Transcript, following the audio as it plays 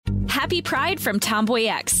Happy Pride from Tomboy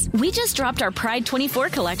X. We just dropped our Pride 24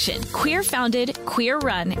 collection. Queer founded, queer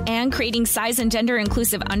run, and creating size and gender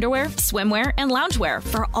inclusive underwear, swimwear, and loungewear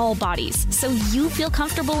for all bodies, so you feel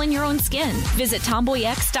comfortable in your own skin. Visit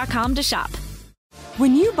tomboyx.com to shop.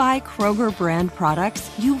 When you buy Kroger brand products,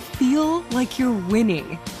 you feel like you're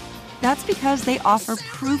winning. That's because they offer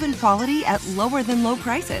proven quality at lower than low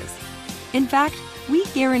prices. In fact, we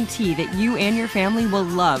guarantee that you and your family will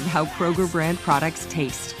love how Kroger brand products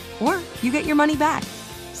taste, or you get your money back.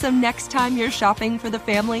 So next time you're shopping for the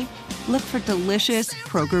family, look for delicious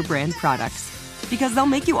Kroger brand products, because they'll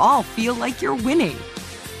make you all feel like you're winning.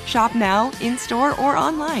 Shop now, in-store, or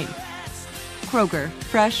online. Kroger,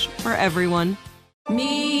 fresh for everyone.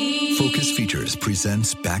 Focus Features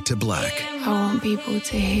presents Back to Black. I want people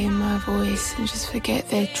to hear my voice and just forget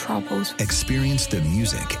their troubles. Experience the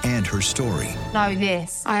music and her story. Know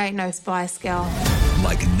this, I ain't no Spice Girl.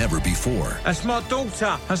 Like never before. That's my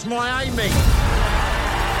daughter. That's my Amy.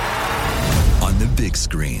 On the big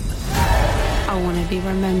screen. I want to be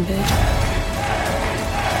remembered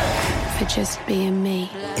for just being me.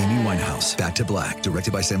 Amy Winehouse, Back to Black,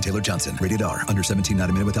 directed by Sam Taylor Johnson. Rated R, under 17, not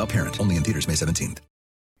a minute without parent. Only in theaters May 17th.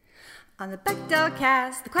 On the Bechdel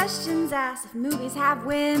cast, the questions asked if movies have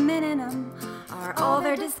women in them. Are all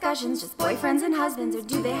their discussions just boyfriends and husbands, or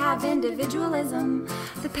do they have individualism?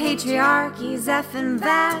 The patriarchy's effing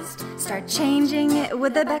vast. Start changing it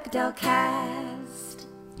with the Bechdel cast.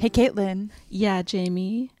 Hey, Caitlin. Yeah,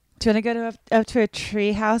 Jamie. Do you want to go up to a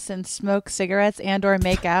tree house and smoke cigarettes and or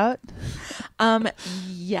make out?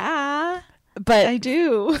 Yeah. But I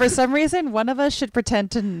do. For some reason, one of us should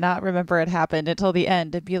pretend to not remember it happened until the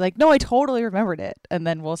end and be like, no, I totally remembered it. And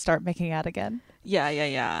then we'll start making out again.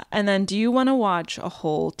 Yeah. And then do you want to watch a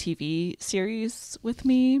whole TV series with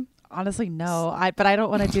me? Honestly, no. But I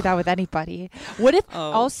don't want to do that with anybody. What if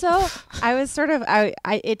also I was sort of,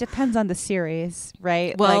 it depends on the series,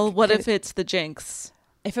 right? Well, like, what if it's the Jinx?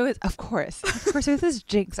 If it was, of course, if this is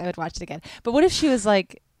Jinx, I would watch it again. But what if she was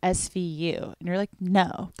like SVU and you're like,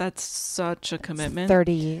 no, that's such a commitment.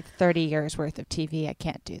 30 years worth of TV. I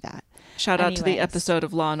can't do that. Shout out to the episode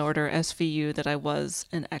of Law and Order SVU that I was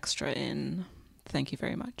an extra in. Thank you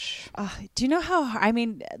very much. Do you know how, I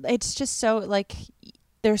mean, it's just so like,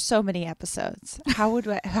 there's so many episodes. How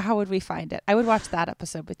would we find it? I would watch that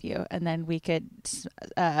episode with you and then we could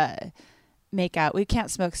make out. We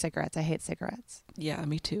can't smoke cigarettes. I hate cigarettes. Yeah,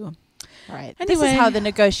 me too. All right. Anyway. This is how the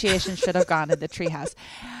negotiation should have gone in the treehouse.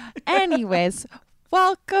 Anyways,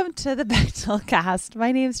 welcome to the Bechdel cast.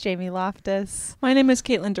 My name is Jamie Loftus. My name is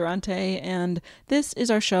Caitlin Durante, and this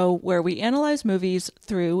is our show where we analyze movies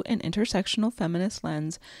through an intersectional feminist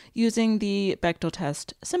lens using the Bechdel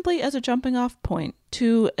test simply as a jumping off point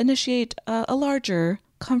to initiate a larger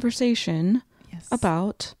conversation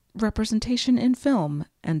about representation in film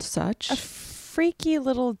and such. A freaky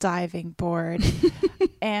little diving board.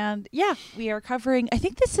 And yeah, we are covering, I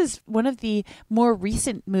think this is one of the more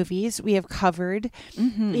recent movies we have covered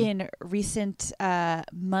in recent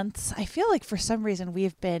months. I feel like for some reason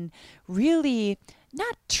we've been really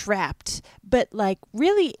not trapped, but like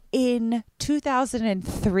really in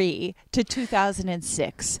 2003 to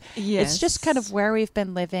 2006. Yes. It's just kind of where we've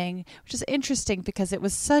been living, which is interesting because it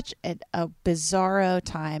was such a bizarro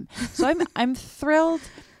time. So I'm thrilled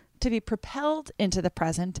to be propelled into the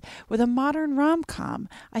present with a modern rom-com.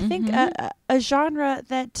 I think a genre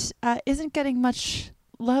that isn't getting much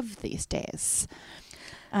love these days.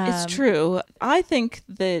 It's true. I think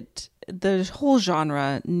that the whole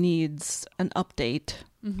genre needs an update,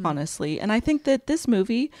 honestly. And I think that this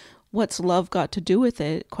movie, What's Love Got to Do with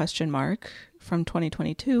It, ? From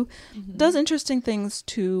 2022, does interesting things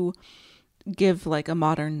to give like a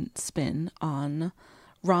modern spin on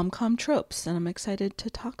rom-com tropes, and I'm excited to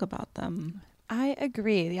talk about them. I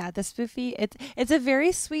agree. Yeah, this movie, it's a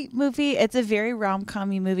very sweet movie. It's a very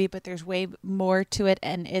rom-com-y movie, but there's way more to it.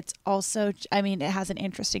 And it's also, I mean, it has an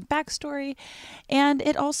interesting backstory. And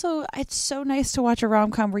it's so nice to watch a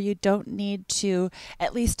rom-com where you don't need to,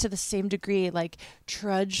 at least to the same degree, like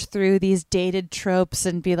trudge through these dated tropes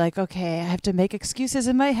and be like, okay, I have to make excuses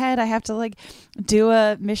in my head. I have to like do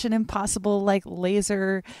a Mission Impossible like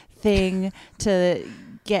laser thing to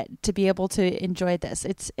get to be able to enjoy this.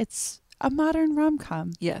 It's a modern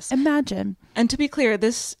rom-com. Yes. Imagine. And to be clear,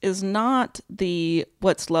 this is not the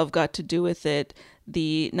What's Love Got to Do with It,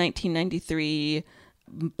 the 1993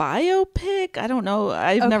 biopic. I don't know.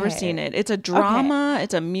 I've never seen it. It's a drama.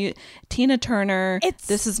 It's a Tina Turner.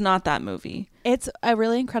 This is not that movie. It's a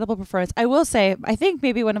really incredible performance. I will say, I think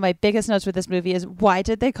maybe one of my biggest notes with this movie is why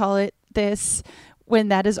did they call it this when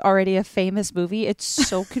that is already a famous movie? It's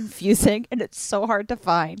so confusing and it's so hard to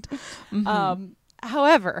find.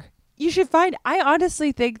 However, You should find. I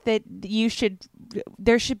honestly think that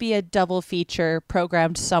there should be a double feature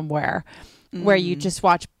programmed somewhere where you just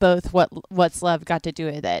watch both What's Love Got to Do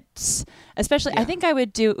with It. Especially, I think I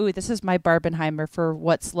would do. Ooh, this is my Barbenheimer for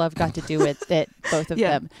What's Love Got to Do with It. Both of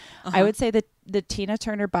them. I would say that the Tina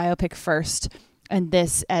Turner biopic first, and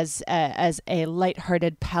this as a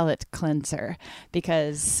lighthearted palate cleanser,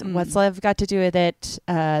 because What's Love Got to Do with It.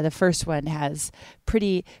 The first one has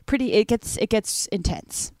pretty. It gets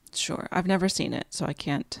intense. Sure. I've never seen it, so I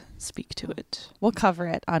can't speak to it. We'll cover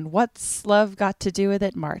it on What's Love Got to Do with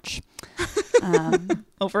It March.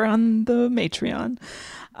 Over on the Matreon.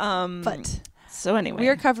 So anyway. We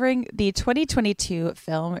are covering the 2022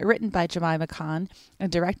 film written by Jemima Khan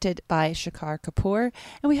and directed by Shekhar Kapoor.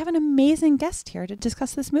 And we have an amazing guest here to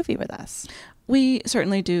discuss this movie with us. We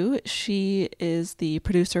certainly do. She is the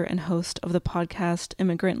producer and host of the podcast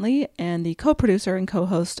Immigrantly and the co-producer and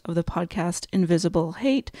co-host of the podcast Invisible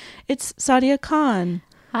Hate. It's Saadia Khan.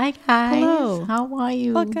 Hi, guys. Hello. How are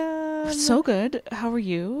you? Welcome. So good. How are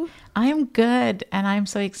you? I'm good, and I'm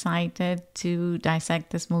so excited to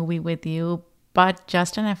dissect this movie with you. But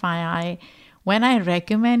just an FYI, when I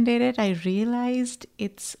recommended it, I realized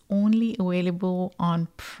it's only available on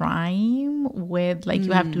Prime with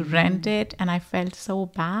you have to rent it. And I felt so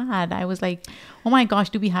bad. I was like, oh my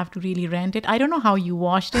gosh, do we have to really rent it? I don't know how you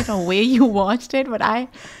watched it or where you watched it, but I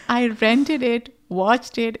rented it,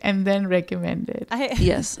 watched it, and then recommended.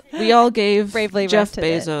 Yes. We all gave Bravely Jeff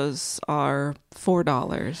rented Bezos our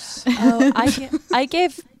 $4. Oh, I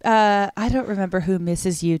gave, I don't remember who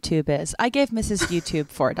Mrs. YouTube is. I gave Mrs. YouTube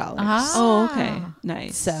 $4. Oh, okay.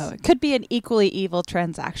 Nice. So it could be an equally evil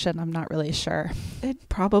transaction. I'm not really sure. It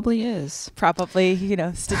probably is. Probably,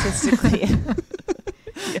 statistically.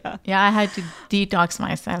 Yeah, I had to detox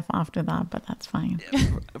myself after that, but that's fine.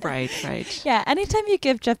 Right. Yeah, anytime you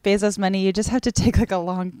give Jeff Bezos money, you just have to take a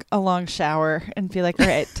long shower and be like, all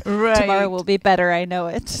right, tomorrow will be better. I know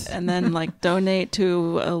it. And then donate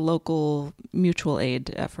to a local mutual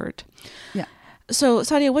aid effort. Yeah. So,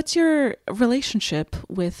 Saadia, what's your relationship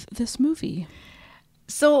with this movie?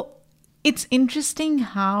 So it's interesting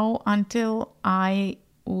how until I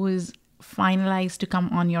was finalized to come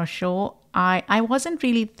on your show, I wasn't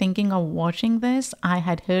really thinking of watching this. I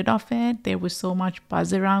had heard of it. There was so much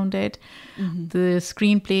buzz around it. The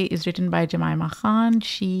screenplay is written by Jemima Khan.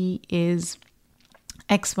 She is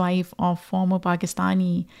ex-wife of former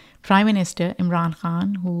Pakistani Prime Minister Imran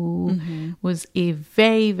Khan, who was a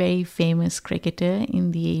very, very famous cricketer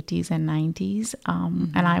in the 80s and 90s.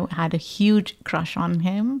 And I had a huge crush on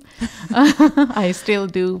him. I still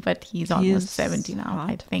do, but he's almost 70 now, hot.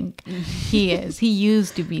 I think. He is. He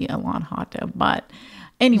used to be a lot hotter. But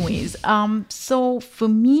anyways, so for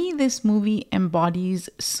me, this movie embodies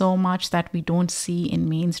so much that we don't see in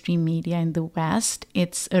mainstream media in the West.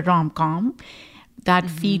 It's a rom-com that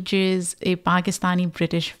features a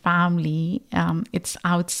Pakistani-British family. It's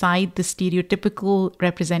outside the stereotypical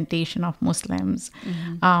representation of Muslims.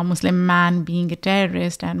 Muslim man being a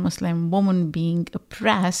terrorist and Muslim woman being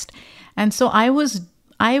oppressed. And so I was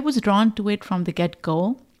drawn to it from the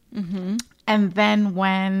get-go. And then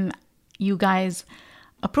when you guys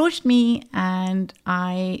approached me and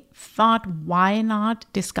I thought, why not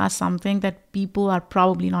discuss something that people are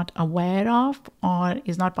probably not aware of or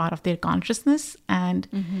is not part of their consciousness, and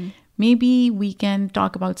maybe we can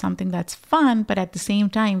talk about something that's fun, but at the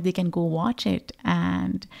same time they can go watch it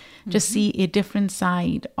and just see a different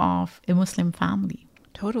side of a Muslim family.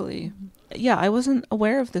 Totally. Yeah, I wasn't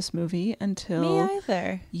aware of this movie until Me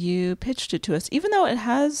either. You pitched it to us, even though it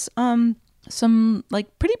has some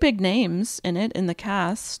pretty big names in it in the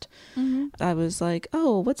cast. I was like,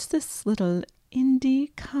 oh, what's this little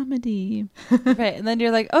indie comedy? Right. And then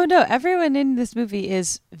you're like, oh no, everyone in this movie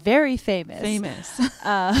is very famous.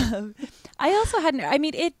 I also hadn't,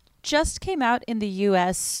 it just came out in the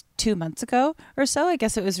US 2 months ago or so. I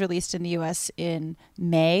guess it was released in the US in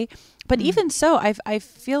May. But even so, I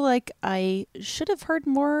feel like I should have heard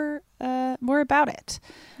more about it.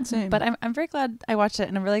 Same. But I'm very glad I watched it,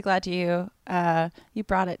 and I'm really glad you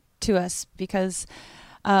brought it to us because,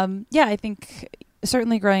 I think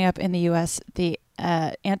certainly growing up in the U.S., the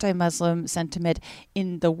anti-Muslim sentiment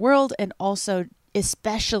in the world, and also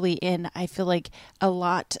especially in, I feel like, a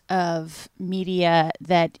lot of media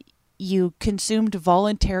that you consumed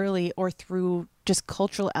voluntarily or through just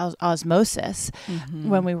cultural osmosis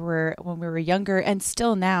when we were younger, and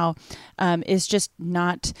still now, is just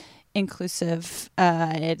not inclusive.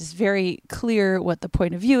 It's very clear what the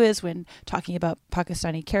point of view is when talking about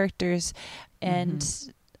Pakistani characters, and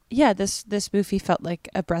this movie felt like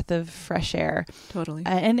a breath of fresh air. Totally.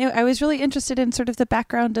 I was really interested in sort of the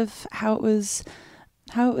background of how it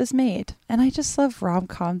how it was made. And I just love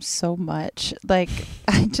rom-coms so much. Like,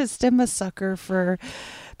 I just am a sucker for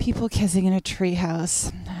people kissing in a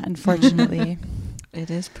treehouse, unfortunately. It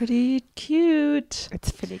is pretty cute.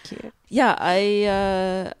 It's pretty cute. Yeah,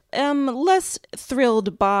 I am less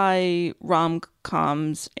thrilled by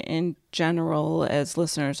rom-coms in general, as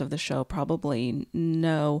listeners of the show probably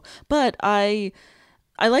know. But I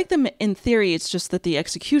like them in theory. It's just that the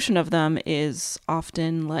execution of them is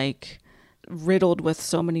often like riddled with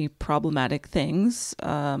so many problematic things,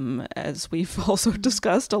 as we've also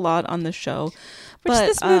discussed a lot on the show. Which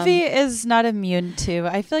this movie is not immune to.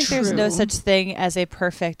 I feel like there's no such thing as a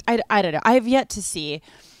perfect... I don't know. I have yet to see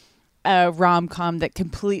a rom-com that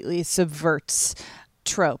completely subverts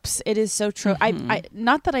tropes. It is so trope. I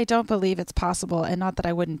not that I don't believe it's possible, and not that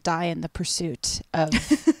I wouldn't die in the pursuit of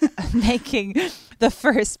making the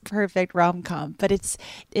first perfect rom-com, but it's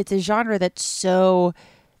a genre that's so...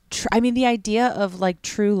 I mean, the idea of like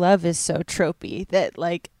true love is so tropey that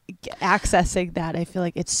like accessing that, I feel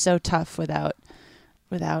like it's so tough without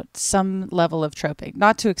some level of troping.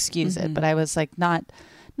 Not to excuse it, but I was like not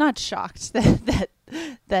shocked that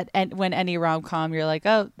and when any rom-com you're like,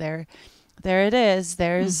 oh, there it is.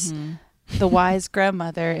 There's the wise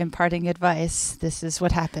grandmother imparting advice. This is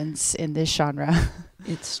what happens in this genre.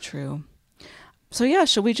 It's true. So yeah,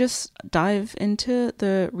 should we just dive into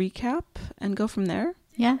the recap and go from there?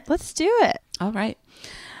 Yeah, let's do it. All right.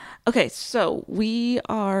 Okay, so we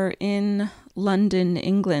are in London,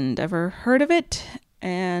 England. Ever heard of it?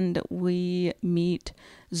 And we meet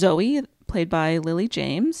Zoe, played by Lily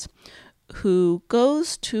James, who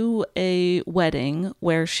goes to a wedding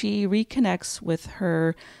where she reconnects with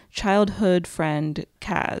her childhood friend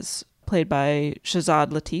Kaz, played by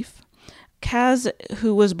Shahzad Latif. Kaz,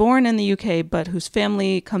 who was born in the UK but whose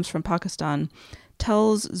family comes from Pakistan,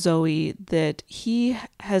 tells Zoe that he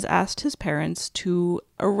has asked his parents to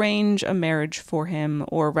arrange a marriage for him,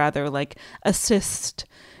 or rather like assist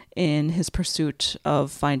in his pursuit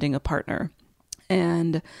of finding a partner.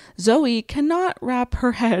 And Zoe cannot wrap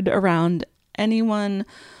her head around anyone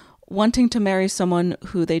wanting to marry someone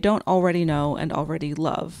who they don't already know and already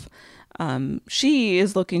love. She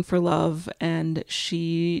is looking for love, and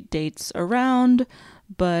she dates around,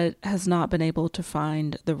 but has not been able to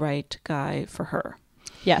find the right guy for her.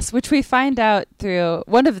 Yes, which we find out through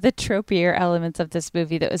one of the tropier elements of this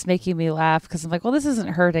movie that was making me laugh, because I'm like, well, this isn't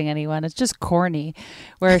hurting anyone. It's just corny,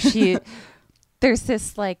 where there's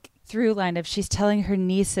this like through line of she's telling her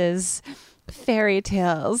nieces fairy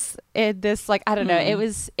tales in this, like, I don't know, it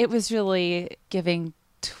was really giving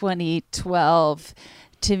 2012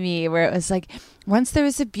 to me, where it was like, once there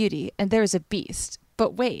was a beauty and there was a beast,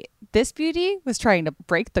 but wait, this beauty was trying to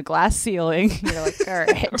break the glass ceiling. You're like, all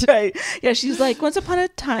right. Right. Yeah, she's like, once upon a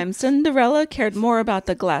time, Cinderella cared more about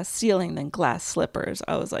the glass ceiling than glass slippers.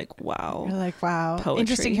 I was like, wow. You're like, wow. Poetry.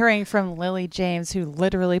 Interesting hearing from Lily James, who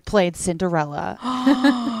literally played Cinderella.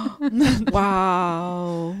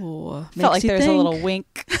 Wow. Felt like there was a little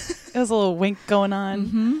wink. It was a little wink going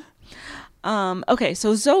on. Okay,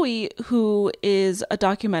 so Zoe, who is a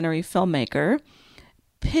documentary filmmaker,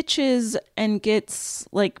 pitches and gets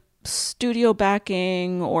like studio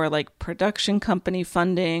backing or like production company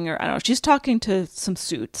funding, or I don't know. She's talking to some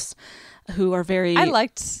suits who are very... I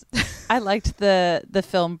liked the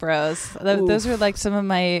film bros. Those were like some of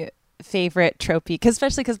my favorite tropey,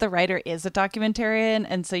 especially because the writer is a documentarian,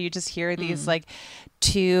 and so you just hear these like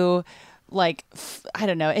two like I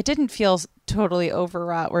don't know, it didn't feel totally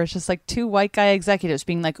overwrought, where it's just like two white guy executives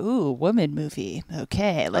being like, ooh, woman movie,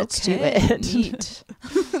 okay, let's do it. Neat.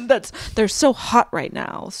 They're so hot right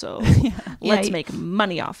now, so let's make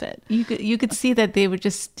money off it. You could see that they were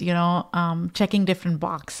just checking different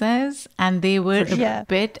boxes, and they were a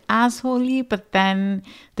bit assholey, but then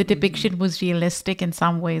the depiction was realistic in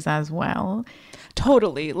some ways as well.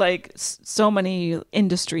 Totally. Like so many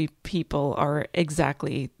industry people are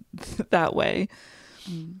exactly that way.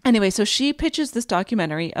 Anyway, so she pitches this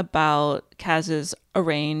documentary about Kaz's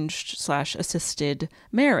arranged/assisted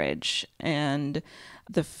marriage, and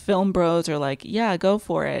the film bros are like, yeah, go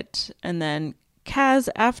for it. And then Kaz,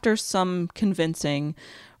 after some convincing,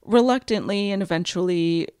 reluctantly and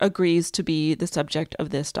eventually agrees to be the subject of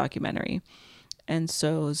this documentary. And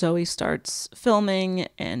so Zoe starts filming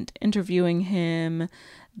and interviewing him.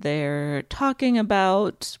 They're talking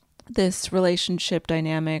about this relationship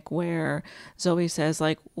dynamic where Zoe says,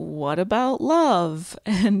 like, what about love?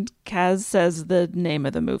 And Kaz says the name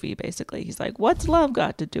of the movie, basically. He's like, what's love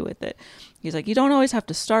got to do with it? He's like, you don't always have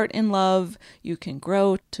to start in love. You can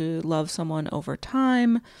grow to love someone over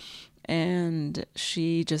time. And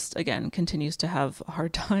she just, again, continues to have a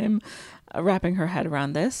hard time wrapping her head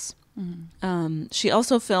around this. She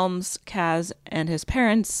also films Kaz and his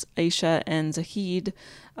parents, Aisha and Zahid,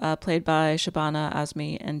 played by Shabana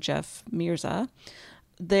Azmi and Jeff Mirza.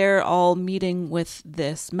 They're all meeting with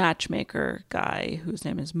this matchmaker guy whose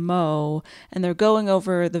name is Mo, and they're going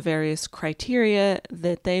over the various criteria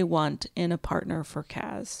that they want in a partner for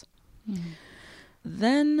Kaz.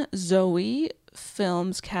 Then Zoe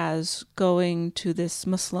films Kaz going to this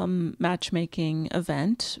Muslim matchmaking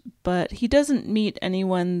event, but he doesn't meet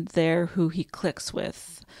anyone there who he clicks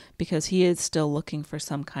with because he is still looking for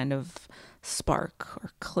some kind of spark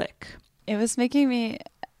or click. It was making me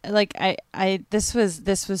like this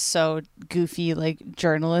was so goofy, like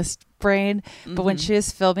journalist brain. But when she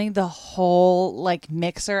was filming the whole like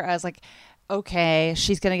mixer, I was like, okay,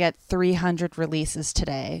 she's gonna get 300 releases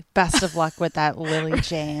today. Best of luck with that, Lily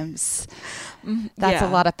James. That's a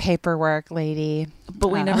lot of paperwork, lady. But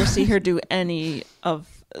we never see her do any of.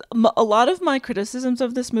 A lot of my criticisms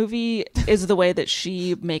of this movie is the way that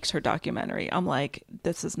she makes her documentary. I'm like,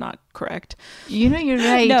 this is not correct. You know, you're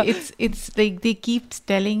right. No. It's like they keep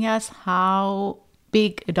telling us how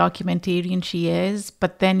big a documentarian she is,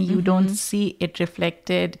 but then you don't see it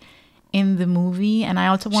reflected in the movie. And I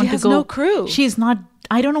also want to go. She has no crew. She's not.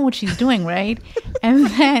 I don't know what she's doing, right? And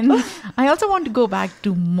then I also want to go back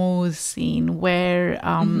to Mo's scene where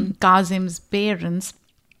Kazim's parents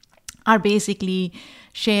are basically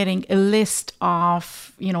sharing a list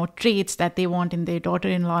of, traits that they want in their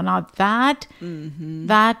daughter-in-law. Now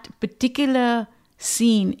that particular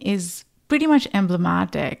scene is pretty much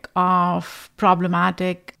emblematic of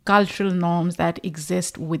problematic cultural norms that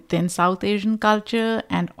exist within South Asian culture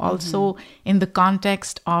and also in the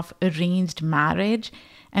context of arranged marriage.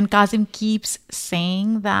 And Kazim keeps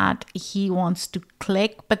saying that he wants to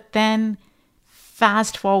click, but then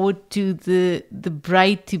fast forward to the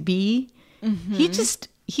bride-to-be, he just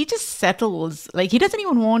settles. Like, he doesn't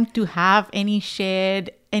even want to have any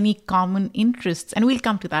common interests. And we'll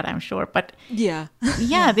come to that, I'm sure. But yeah,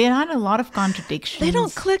 there are a lot of contradictions. They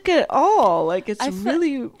don't click at all. Like, it's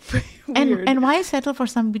really weird. And why settle for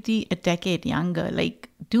somebody a decade younger? Like,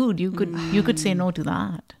 dude, you could say no to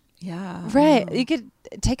that. Yeah. Right. You could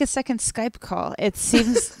take a second Skype call. It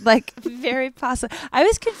seems like very possible. I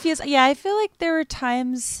was confused. Yeah, I feel like there were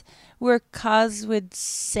times where Kaz would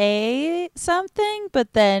say something,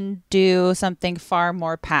 but then do something far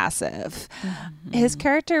more passive. His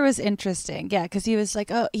character was interesting. Yeah, because he was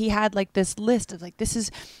like, he had like this list of like, this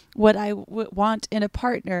is what I want in a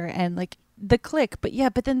partner and like the click. But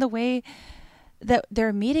then the way that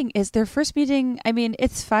their first meeting, I mean,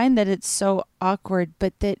 it's fine that it's so awkward,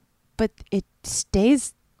 but it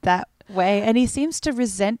stays that way. And he seems to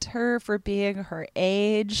resent her for being her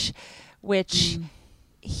age, which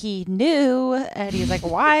he knew. And he's like,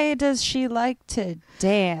 why does she like to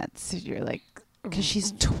dance? And you're like, because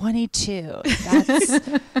she's 22.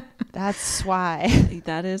 That's why.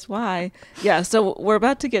 That is why. Yeah, so we're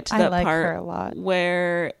about to get to that like part her a lot.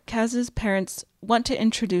 Where Kaz's parents want to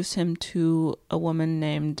introduce him to a woman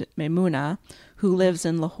named Maimuna who lives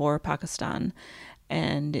in Lahore, Pakistan.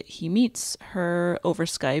 And he meets her over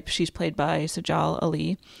Skype. She's played by Sajal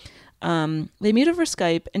Ali. They meet over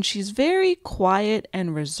Skype, and she's very quiet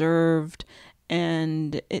and reserved.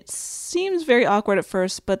 And it seems very awkward at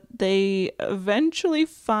first, but they eventually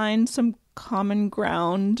find some common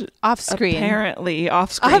ground off screen. Apparently,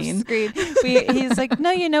 off screen. He's like,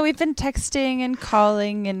 no, we've been texting and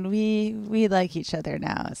calling, and we like each other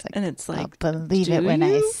now. It's like, I'll believe it when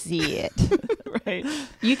I see it. Right.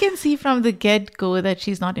 You can see from the get-go that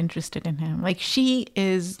she's not interested in him. Like, she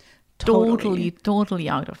is totally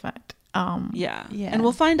out of it. Yeah. And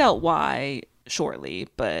we'll find out why shortly,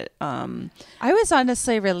 but I was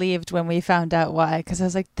honestly relieved when we found out why, because I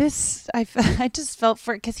was like, I just felt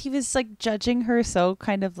for it, because he was like judging her so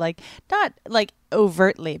kind of like, not like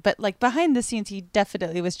overtly, but like behind the scenes he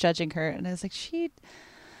definitely was judging her, and I was like, she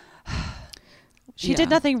did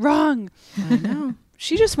nothing wrong. I know.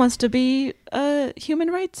 She just wants to be a human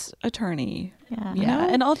rights attorney. Yeah.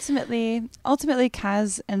 And ultimately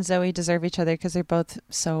Kaz and Zoe deserve each other because they're both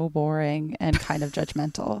so boring and kind of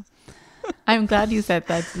judgmental. I'm glad you said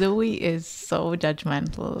that. Zoe is so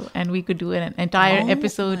judgmental, and we could do an entire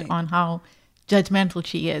episode on how judgmental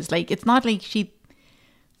she is. Like, it's not like she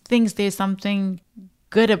thinks there's something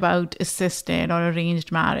good about assisted or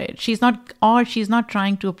arranged marriage. She's not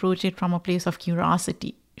trying to approach it from a place of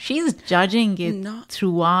curiosity. She's judging it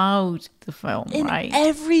throughout the film, right?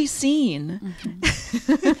 Every scene.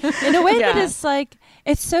 In a way that is like,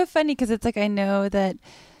 it's so funny because it's like, I know that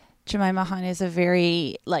Jemima Han is a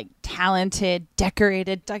very like talented,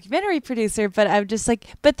 decorated documentary producer, but I'm just like,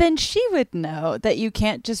 but then she would know that you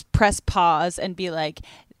can't just press pause and be like,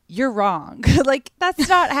 you're wrong. Like, that's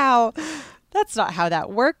not how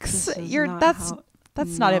that works.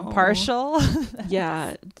 That's not impartial.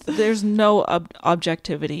 Yeah, there's no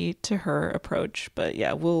objectivity to her approach, but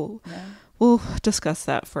yeah, we'll discuss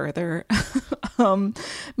that further.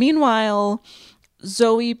 Meanwhile,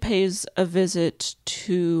 Zoe pays a visit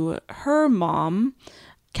to her mom,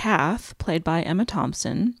 Kath, played by Emma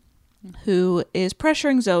Thompson, who is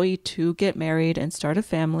pressuring Zoe to get married and start a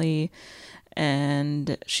family.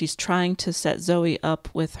 And she's trying to set Zoe up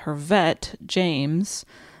with her vet, James,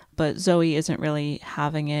 but Zoe isn't really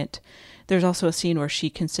having it. There's also a scene where she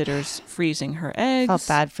considers freezing her eggs. Felt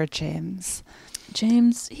bad for James.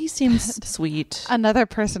 James, he seems sweet. Another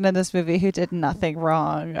person in this movie who did nothing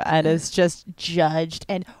wrong and is just judged.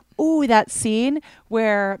 And that scene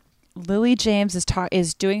where Lily James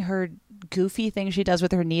is doing her goofy thing she does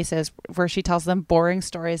with her nieces, where she tells them boring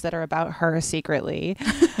stories that are about her secretly.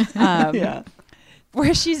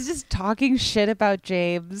 Where she's just talking shit about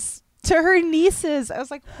James to her nieces. I was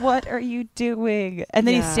like, what are you doing? And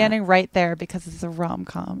then he's standing right there because it's a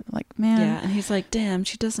rom-com. I'm like, man. Yeah, and he's like, damn,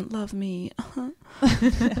 she doesn't love me.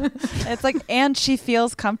 It's like, and she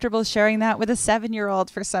feels comfortable sharing that with a 7-year-old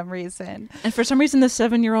for some reason. And for some reason, the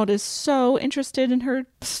 7-year-old is so interested in her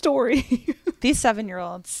story. These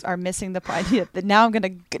 7-year-olds are missing the point. Now I'm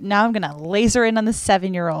gonna laser in on the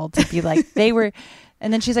 7-year-old to be like, they were.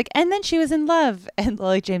 And then she's like, and then she was in love. And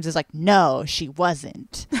Lily James is like, no, she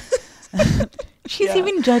wasn't. She's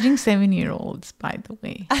even judging 7-year-olds, by the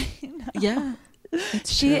way. I know. Yeah.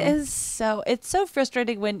 It's so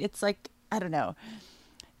frustrating when it's like, I don't know,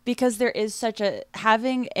 because there is the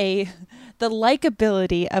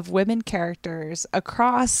likability of women characters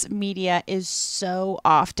across media is so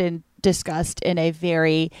often discussed in a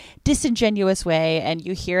very disingenuous way, and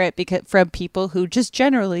you hear it from people who just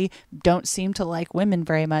generally don't seem to like women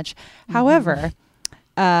very much. However,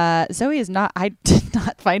 Zoe is not. I did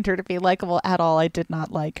not find her to be likable at all. I did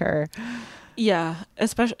not like her. Yeah,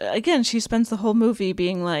 especially again, she spends the whole movie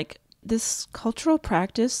being like, this cultural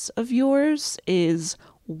practice of yours is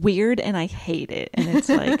weird and I hate it. And it's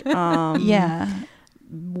like,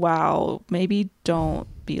 wow, maybe don't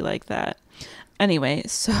be like that. Anyway,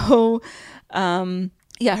 so,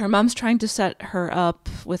 her mom's trying to set her up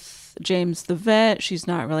with James the vet. She's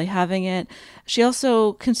not really having it. She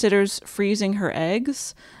also considers freezing her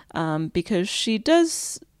eggs, because she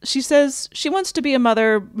says she wants to be a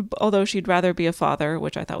mother, although she'd rather be a father,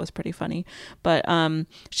 which I thought was pretty funny. But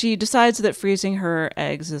she decides that freezing her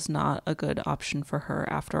eggs is not a good option for her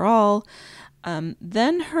after all.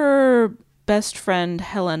 Then her best friend,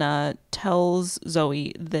 Helena, tells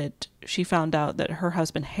Zoe that she found out that her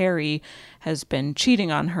husband, Harry, has been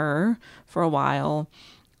cheating on her for a while.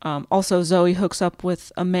 Also, Zoe hooks up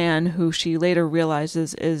with a man who she later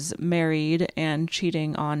realizes is married and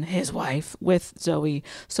cheating on his wife with Zoe.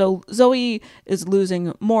 So Zoe is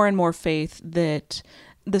losing more and more faith that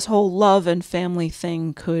this whole love and family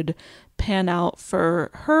thing could pan out for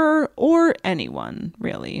her or anyone,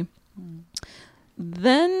 really.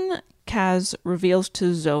 Then Kaz reveals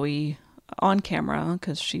to Zoe on camera,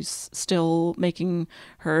 because she's still making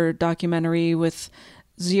her documentary with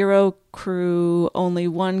 0 crew, only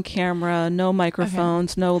 1 camera, no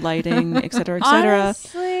microphones, no lighting, etc., etc.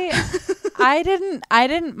 Honestly, I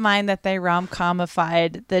didn't mind that they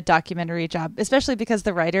rom-comified the documentary job, especially because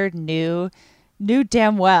the writer knew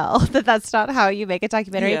damn well that that's not how you make a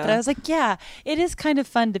documentary. But I was like, yeah, it is kind of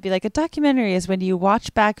fun to be like, a documentary is when you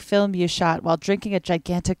watch back film you shot while drinking a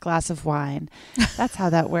gigantic glass of wine. That's how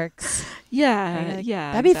that works.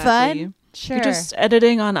 That'd be fun. Sure. You're just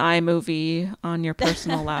editing on iMovie on your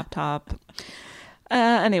personal laptop.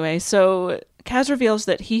 Anyway, so Kaz reveals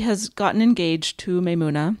that he has gotten engaged to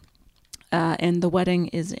Maimuna, and the wedding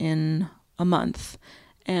is in a month.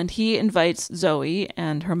 And he invites Zoe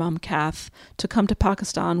and her mom, Kath, to come to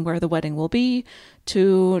Pakistan, where the wedding will be,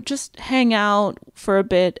 to just hang out for a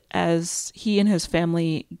bit as he and his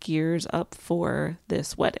family gears up for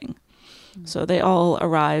this wedding. So they all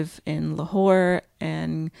arrive in Lahore,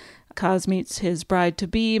 and Kaz meets his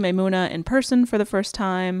bride-to-be, Maimuna, in person for the first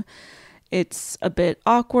time. It's a bit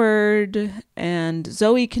awkward, and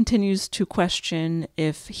Zoe continues to question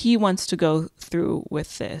if he wants to go through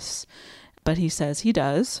with this. But he says he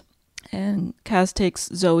does. And Kaz takes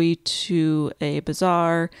Zoe to a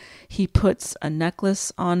bazaar. He puts a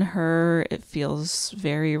necklace on her. It feels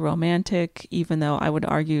very romantic, even though I would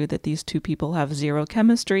argue that these two people have 0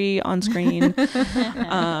 chemistry on screen.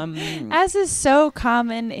 As is so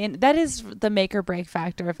common that is the make or break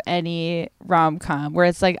factor of any rom-com, where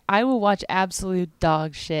it's like, I will watch absolute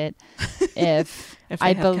dog shit if if they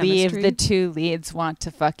I have believe chemistry. the two leads want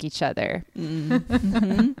to fuck each other.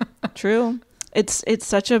 Mm-hmm. True. It's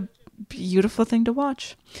such a beautiful thing to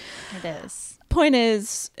watch. It is. Point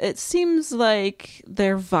is, it seems like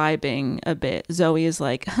they're vibing a bit. Zoe is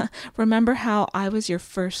like, remember how I was your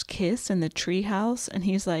first kiss in the treehouse? And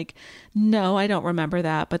he's like, no, I don't remember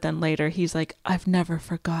that. But then later he's like, I've never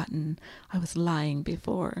forgotten. I was lying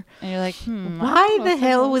before. And you're like, why the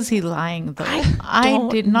hell was he lying though? I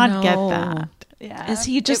did not get that. Yeah. Is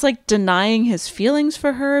he just like denying his feelings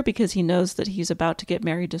for her because he knows that he's about to get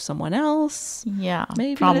married to someone else? Yeah,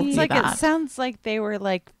 Maybe. probably It's like that. it sounds like they were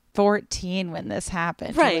like 14 when this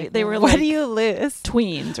happened. Right. Like, They were what like do you lose?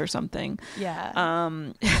 tweens or something.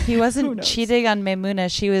 Yeah. He Who wasn't knows? cheating on Maimuna.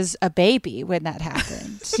 She was a baby when that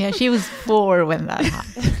happened. Yeah, she was 4 when that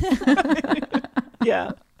happened.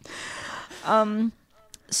 Yeah.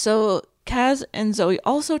 So Kaz and Zoe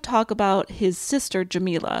also talk about his sister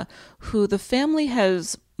Jamila, who the family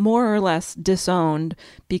has more or less disowned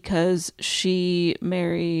because she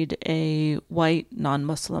married a white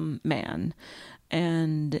non-Muslim man.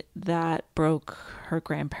 And that broke her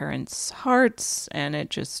grandparents' hearts, and it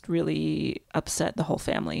just really upset the whole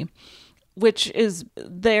family, which is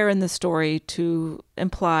there in the story to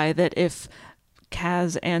imply that if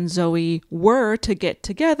Kaz and Zoe were to get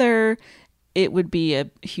together, it would be a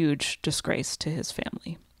huge disgrace to his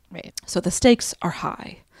family. Right. So the stakes are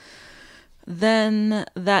high. Then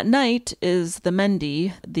that night is the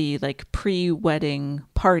Mendi, the like pre-wedding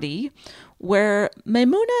party, where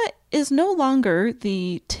Maimuna is no longer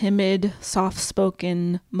the timid,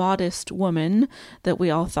 soft-spoken, modest woman that we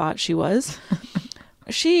all thought she was.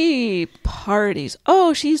 She parties.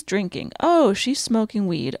 Oh, she's drinking. Oh, she's smoking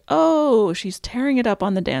weed. Oh, she's tearing it up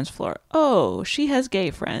on the dance floor. Oh, she has gay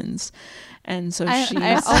friends. And so she's...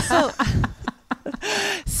 I also...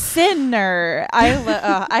 Sinner.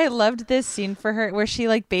 I loved this scene for her where she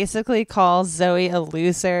like basically calls Zoe a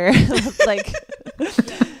loser. Like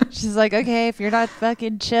she's like, okay, if you're not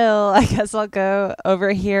fucking chill, I guess I'll go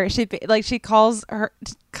over here. She calls her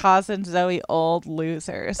Kaz and Zoe old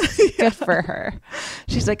losers. Good for her.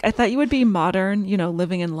 She's like, I thought you would be modern, you know,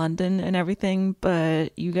 living in London and everything,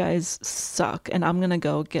 but you guys suck, and I'm gonna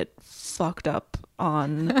go get fucked up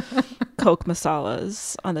on Coke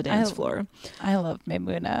masalas on the dance floor. I love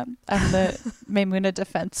Maimuna. I'm the Maimuna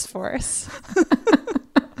Defense Force.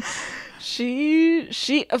 She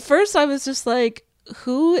at first I was just like,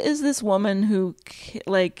 who is this woman who,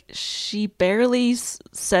 like, she barely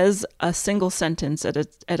says a single sentence at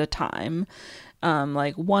a time,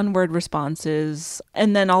 like one word responses,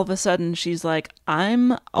 and then all of a sudden she's like,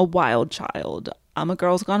 I'm a wild child, I'm a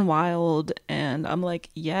girl's gone wild, and I'm like,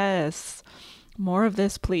 yes, more of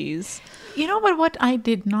this, please. You know, but what I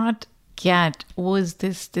did not get was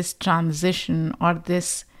this transition or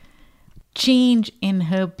this change in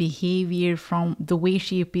her behavior from the way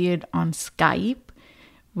she appeared on Skype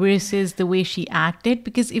versus the way she acted.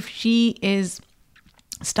 Because if she is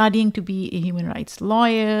studying to be a human rights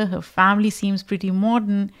lawyer, her family seems pretty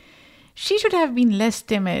modern, she should have been less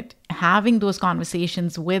timid having those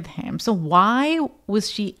conversations with him. So why was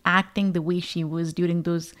she acting the way she was during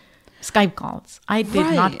those Skype calls? I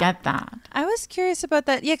did not get that. I was curious about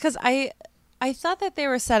that. Yeah, because I thought that they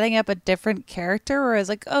were setting up a different character where I was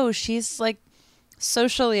like, oh, she's like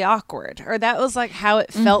socially awkward. Or that was like how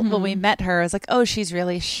it felt when we met her. I was like, oh, she's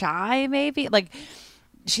really shy, maybe. Like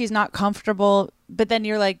she's not comfortable. But then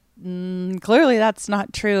you're like, clearly that's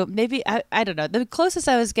not true. Maybe, I don't know. The closest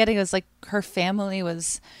I was getting was like her family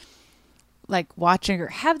was like watching her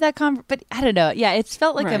have that conversation. But I don't know. Yeah, it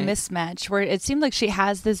felt like a mismatch where it seemed like she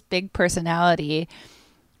has this big personality,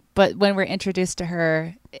 but when we're introduced to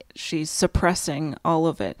her, she's suppressing all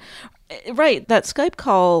of it. Right. That Skype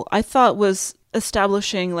call I thought was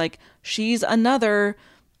establishing like she's another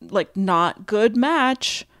like not good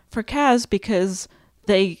match for Kaz because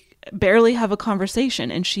they barely have a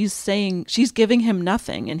conversation and she's giving him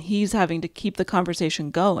nothing and he's having to keep the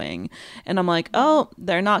conversation going. And I'm like, oh,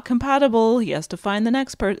 they're not compatible. He has to find the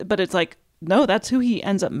next person. But it's like, no, that's who he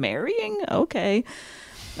ends up marrying. Okay.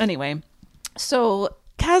 Anyway, so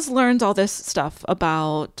Kaz learns all this stuff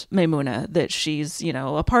about Maimuna, that she's, you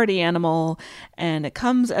know, a party animal, and it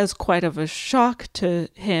comes as quite of a shock to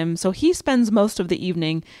him. So he spends most of the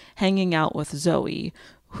evening hanging out with Zoe,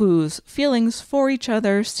 whose feelings for each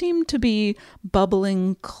other seem to be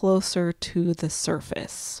bubbling closer to the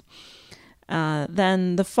surface.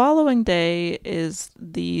 Then the following day is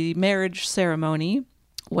the marriage ceremony,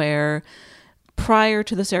 where prior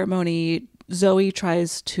to the ceremony, Zoe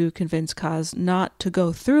tries to convince Kaz not to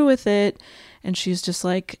go through with it, and she's just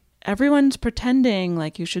like, everyone's pretending,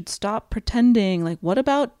 like you should stop pretending. Like, what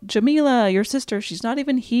about Jamila, your sister? She's not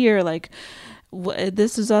even here. Like,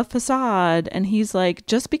 this is a facade. And he's like,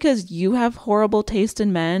 just because you have horrible taste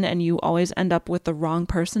in men and you always end up with the wrong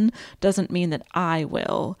person doesn't mean that I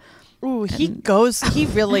will. Ooh, he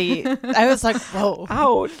really, I was like, whoa.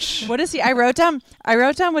 Ouch. What is he? I wrote down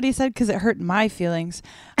what he said because it hurt my feelings.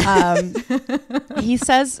 He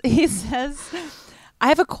says, I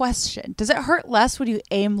have a question. Does it hurt less when you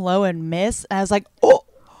aim low and miss? And I was like, oh.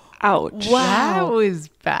 Ouch. Wow. That was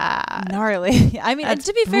bad. Gnarly. I mean, and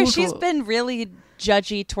to be fair, brutal. she's been really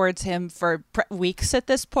judgy towards him for weeks at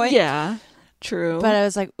this point. Yeah, true. But I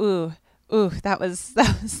was like, ooh, that was,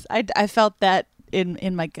 I felt that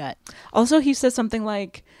in my gut. Also, he says something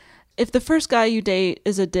like, if the first guy you date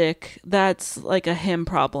is a dick, that's like a him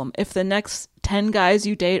problem. If the next 10 guys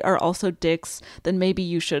you date are also dicks, then maybe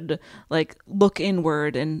you should like look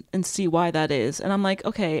inward and see why that is. And I'm like,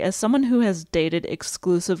 okay, as someone who has dated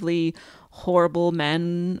exclusively horrible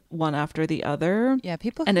men one after the other,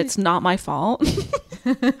 and it's not my fault,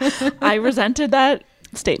 I resented that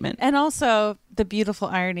statement. And also the beautiful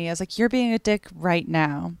irony is like, you're being a dick right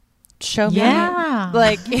now. Show me. Yeah.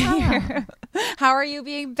 Like, how are you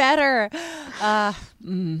being better?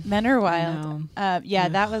 Men are wild.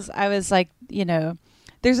 I was like,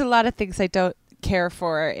 there's a lot of things I don't care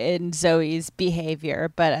for in Zoe's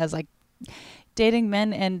behavior, but as like dating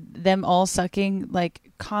men and them all sucking, like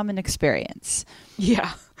common experience.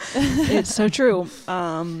 Yeah, it's so true.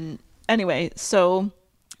 Anyway, so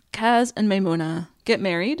Kaz and Maimuna get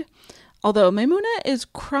married. Although Maimuna is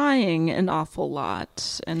crying an awful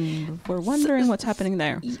lot, and we're wondering what's happening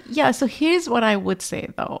there. Yeah, so here's what I would say,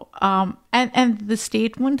 though. And the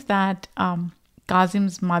statement that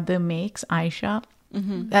Kazim's mother makes, Aisha,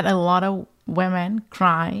 that a lot of women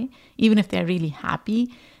cry, even if they're really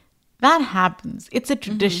happy, that happens. It's a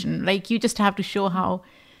tradition. Like, you just have to show how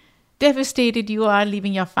devastated you are,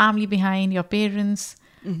 leaving your family behind, your parents.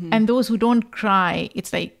 And those who don't cry,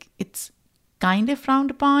 it's like, it's kind of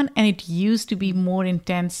frowned upon, and it used to be more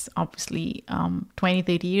intense, obviously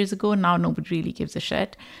 20-30 years ago. Now nobody really gives a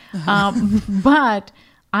shit. But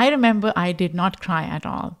I remember I did not cry at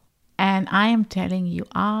all, and I am telling you,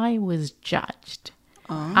 I was judged.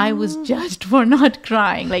 I was judged for not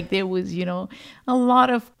crying. Like, there was, a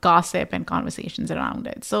lot of gossip and conversations around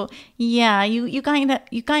it. So yeah, you kind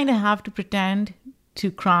of have to pretend to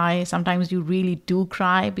cry. Sometimes you really do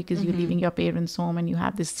cry because you're leaving your parents' home and you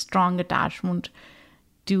have this strong attachment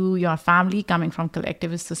to your family coming from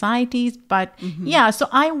collectivist societies. But so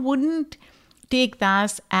I wouldn't take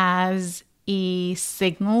that as a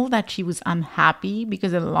signal that she was unhappy,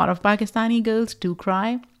 because a lot of Pakistani girls do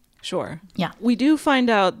cry. Sure. Yeah. We do find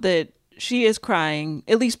out that she is crying,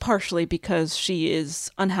 at least partially, because she is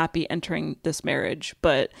unhappy entering this marriage.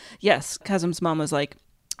 But yes, Kazim's mom was like,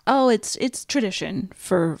 oh, it's tradition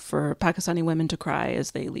for Pakistani women to cry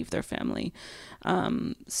as they leave their family.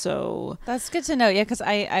 So that's good to know. Yeah, because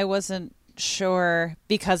I wasn't sure,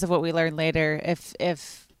 because of what we learned later,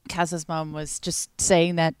 if Kaz's mom was just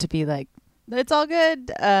saying that to be like, it's all good.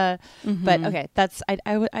 But okay, that's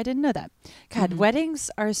I didn't know that. God, weddings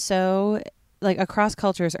are so, like, across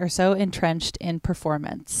cultures are so entrenched in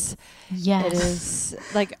performance. Yes, it is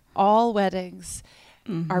like all weddings.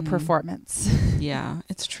 Our performance. Yeah,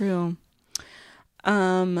 it's true.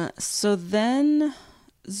 So then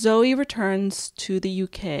Zoe returns to the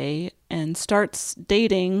UK and starts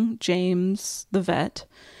dating James the vet.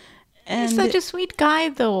 And he's such a sweet guy,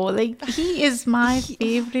 though. Like, he is my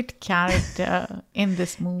favorite character in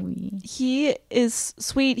this movie. He is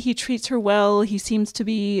sweet. He treats her well. He seems to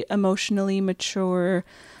be emotionally mature.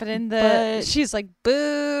 But she's like,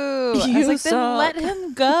 boo. I was like, then let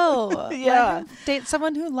him go. Yeah. Let him date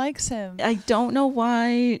someone who likes him. I don't know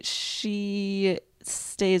why she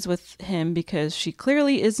stays with him, because she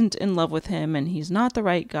clearly isn't in love with him and he's not the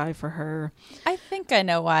right guy for her. I think I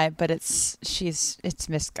know why, but it's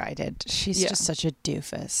misguided. She's just such a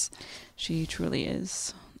doofus. She truly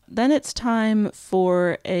is. Then it's time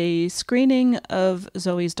for a screening of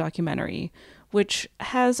Zoe's documentary, which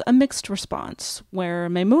has a mixed response, where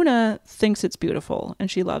Maimuna thinks it's beautiful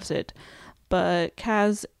and she loves it, but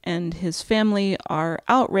Kaz and his family are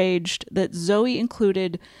outraged that Zoe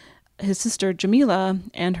included his sister Jamila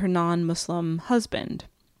and her non-Muslim husband.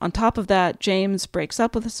 On top of that, James breaks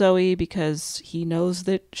up with Zoe because he knows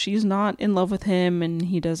that she's not in love with him and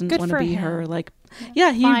he doesn't want to be her. Like, he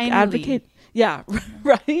advocates. Yeah,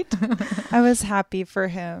 right. I was happy for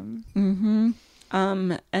him.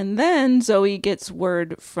 And then Zoe gets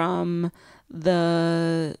word from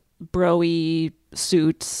the bro-y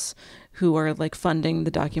suits who are like funding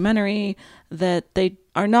the documentary that they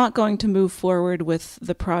are not going to move forward with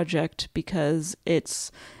the project because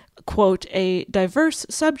it's, quote, a diverse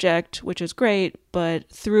subject, which is great, but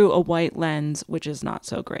through a white lens, which is not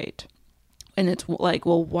so great. And it's like,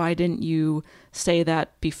 well, why didn't you say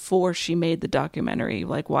that before she made the documentary?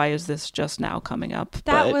 Like, why is this just now coming up?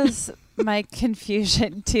 That was my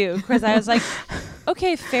confusion too, because I was like,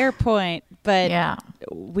 okay, fair point, but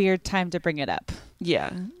weird time to bring it up.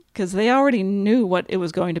 Yeah, because they already knew what it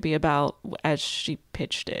was going to be about as she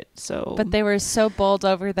pitched it. So, but they were so bowled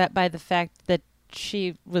over that by the fact that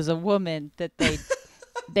she was a woman that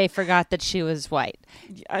they forgot that she was white.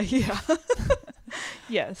 Yeah.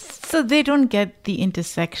 Yes. So they don't get the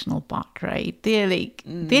intersectional part, right? They're like,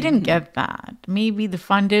 they didn't get that. Maybe the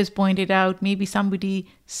funders pointed out, maybe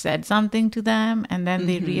somebody said something to them and then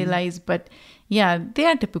they realized, but yeah, they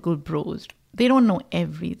are typical bros. They don't know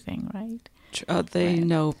everything, right? They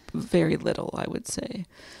know very little, I would say.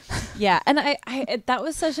 Yeah. And I that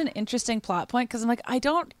was such an interesting plot point because I'm like, I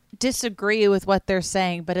don't disagree with what they're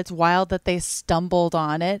saying, but it's wild that they stumbled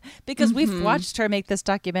on it because we've watched her make this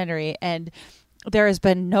documentary and there has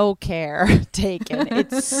been no care taken.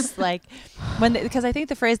 It's like because I think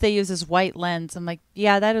the phrase they use is white lens. I'm like,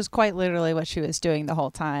 yeah, that is quite literally what she was doing the whole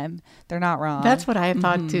time. They're not wrong. That's what I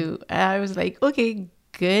thought too. I was like, okay,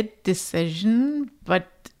 good decision, but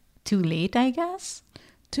too late, I guess.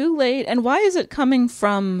 Too late. And why is it coming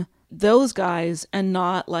from those guys and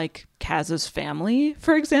not like Kaz's family,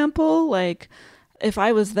 for example? Like, if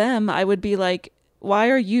I was them, I would be like, why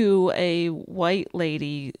are you, a white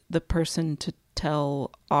lady, the person to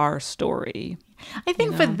tell our story? I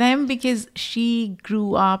think for them, because she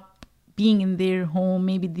grew up being in their home,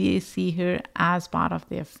 maybe they see her as part of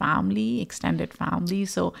their family, extended family.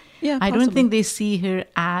 So I don't think they see her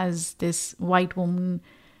as this white woman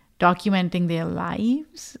documenting their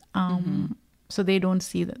lives. So they don't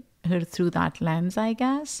see her through that lens, I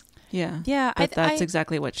guess. Yeah. But that's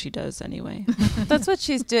exactly what she does anyway. That's what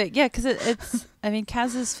she's doing. Yeah, because it's, I mean,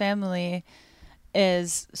 Kaz's family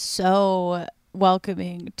is so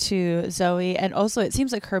welcoming to Zoe. And also it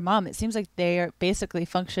seems like her mom, it seems like they are basically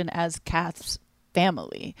function as Kath's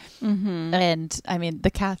family. And I mean,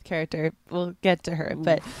 the Kath character, we'll get to her,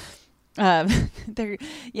 but they're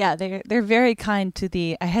very kind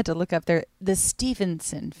to I had to look up the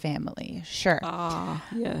Stevenson family. Sure.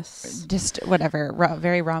 Yes. Just whatever,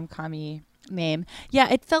 very rom-com-y name. Yeah,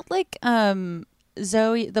 it felt like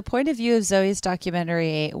Zoe, the point of view of Zoe's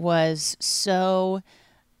documentary was so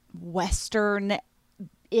Western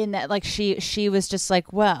in that, like, she was just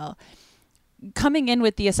like, well, coming in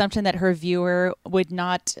with the assumption that her viewer would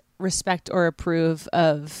not respect or approve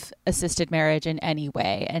of assisted marriage in any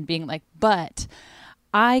way, and being like, but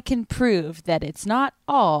I can prove that it's not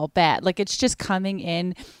all bad. Like, it's just coming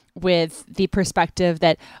in with the perspective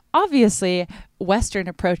that obviously Western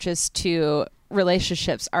approaches to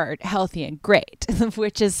relationships are healthy and great,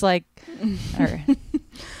 which is like,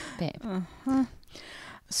 babe.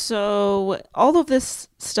 So all of this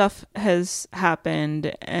stuff has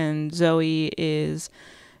happened, and Zoe is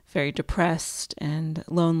very depressed and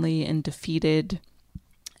lonely and defeated.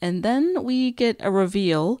 And then we get a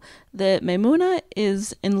reveal that Maimuna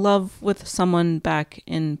is in love with someone back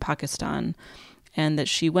in Pakistan, and that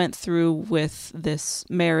she went through with this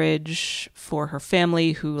marriage for her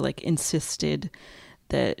family, who like insisted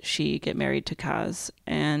that she get married to Kaz.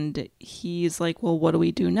 And he's like, well, what do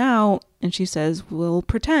we do now? And she says, we'll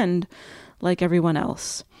pretend like everyone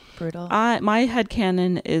else. Brutal. My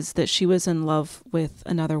headcanon is that she was in love with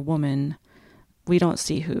another woman. We don't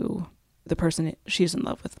see who the person she's in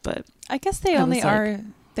love with, but I guess they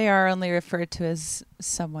are only referred to as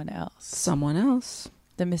someone else. Someone else.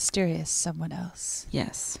 The mysterious someone else.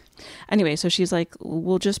 Yes. Anyway, so she's like,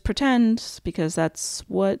 we'll just pretend because that's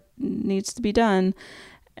what needs to be done.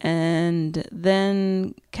 And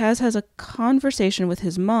then Kaz has a conversation with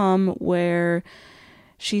his mom where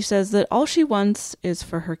she says that all she wants is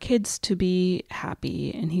for her kids to be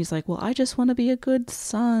happy. And he's like, well, I just want to be a good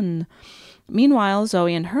son. Meanwhile,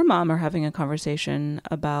 Zoe and her mom are having a conversation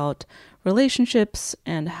about relationships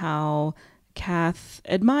and how Kath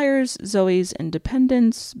admires Zoe's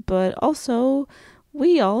independence, but also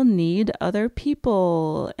we all need other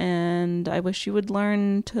people. And I wish you would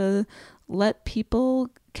learn to let people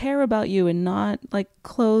care about you and not like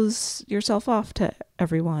close yourself off to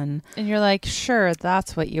everyone. And you're like, sure,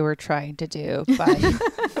 that's what you were trying to do by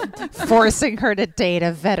forcing her to date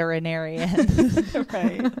a veterinarian.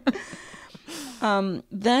 Right.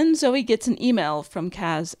 Then Zoe gets an email from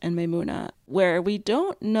Kaz and Maimuna where we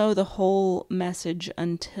don't know the whole message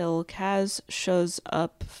until Kaz shows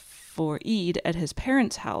up for Eid at his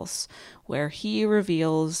parents' house, where he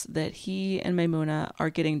reveals that he and Maimuna are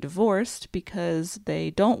getting divorced because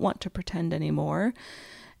they don't want to pretend anymore.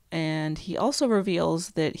 And he also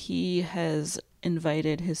reveals that he has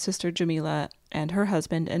invited his sister Jamila and her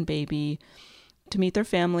husband and baby to meet their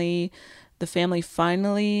family. The family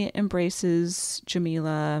finally embraces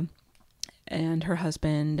Jamila and her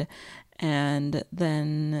husband, and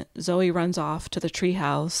then Zoe runs off to the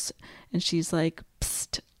treehouse, and she's like,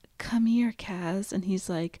 "Psst, come here, Kaz." And he's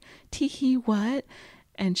like, "Teehee, what?"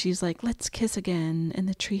 And she's like, "Let's kiss again in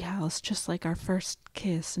the treehouse, just like our first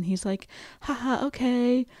kiss." And he's like, "Haha,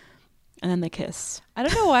 okay." And then they kiss. I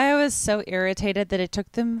don't know why I was so irritated that it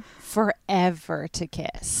took them forever to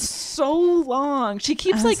kiss. So long. She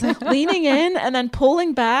keeps like leaning in and then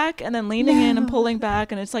pulling back and then leaning in and pulling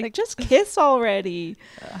back. And it's like, just kiss already.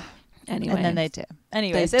 Anyway. And then they do.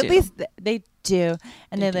 Anyways, at least they do.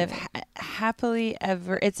 And they live happily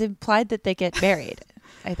ever. It's implied that they get married,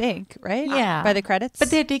 I think, right? Yeah. By the credits.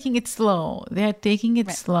 But they're taking it slow. They're taking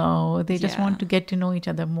it slow. They just want to get to know each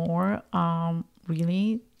other more.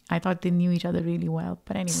 Really. I thought they knew each other really well,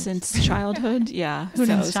 but anyway. Since childhood, yeah. Who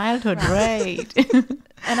knows? Since childhood, right.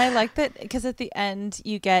 And I like that because at the end,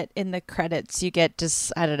 you get in the credits, you get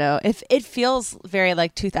just, I don't know, if it feels very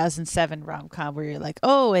like 2007 rom-com where you're like,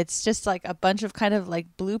 oh, it's just like a bunch of kind of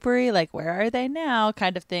like bloopery, like where are they now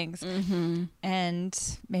kind of things. Mm-hmm.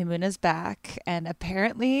 And Maimuna's back and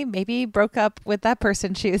apparently maybe broke up with that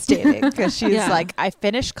person she was dating because she's like, I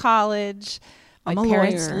finished college, my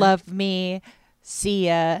parents love me. See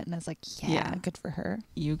ya. And I was like, yeah, good for her.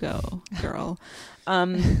 You go, girl.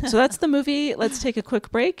 So that's the movie. Let's take a quick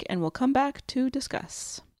break and we'll come back to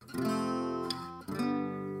discuss.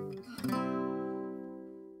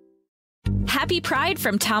 Happy Pride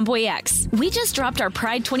from Tomboy X. We just dropped our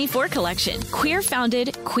Pride 24 collection. Queer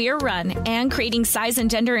founded, queer run, and creating size and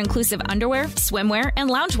gender inclusive underwear, swimwear, and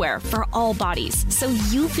loungewear for all bodies so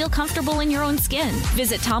you feel comfortable in your own skin.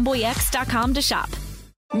 Visit tomboyx.com to shop.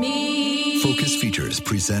 Focus Features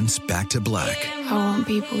presents Back to Black. I want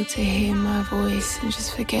people to hear my voice and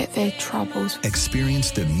just forget their troubles.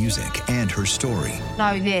 Experience the music and her story.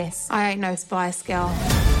 Know this. I ain't no Spice Girl.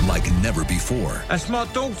 Like never before. That's my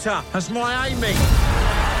daughter. That's my Amy.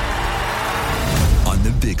 On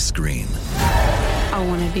the big screen. I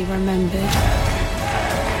want to be remembered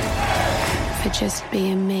for just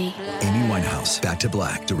being me. Amy Winehouse, Back to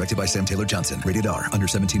Black, directed by Sam Taylor Johnson. Rated R, under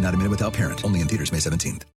 17, not a minute without parent. Only in theaters May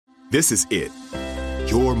 17th. This is it.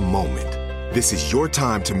 Your moment. This is your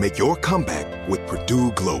time to make your comeback with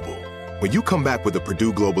Purdue Global. When you come back with a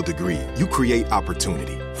Purdue Global degree, you create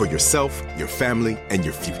opportunity for yourself, your family, and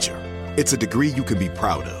your future. It's a degree you can be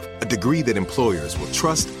proud of, a degree that employers will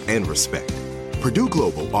trust and respect. Purdue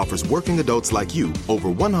Global offers working adults like you over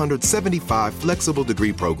 175 flexible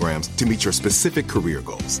degree programs to meet your specific career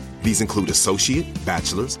goals. These include associate,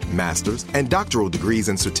 bachelor's, master's, and doctoral degrees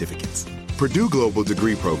and certificates. Purdue Global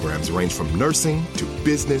degree programs range from nursing to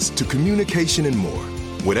business to communication and more.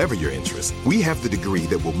 Whatever your interest, we have the degree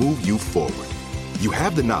that will move you forward. You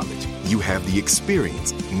have the knowledge, you have the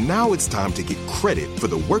experience. Now it's time to get credit for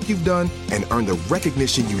the work you've done and earn the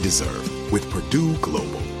recognition you deserve with Purdue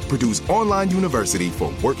Global. Purdue's online university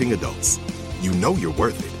for working adults. You know you're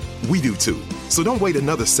worth it. We do too. So don't wait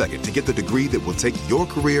another second to get the degree that will take your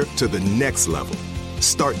career to the next level.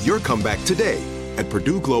 Start your comeback today at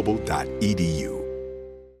purdueglobal.edu.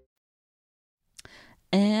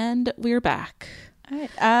 And we're back. All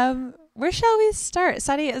right. Where shall we start?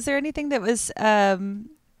 Saadia, is there anything that was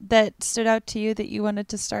that stood out to you that you wanted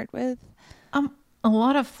to start with? A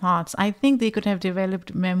lot of thoughts. I think they could have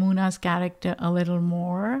developed Maimuna's character a little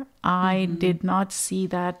more. I did not see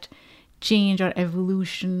that change or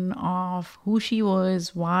evolution of who she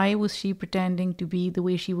was. Why was she pretending to be the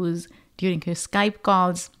way she was during her Skype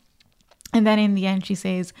calls? And then in the end, she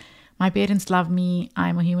says, my parents love me.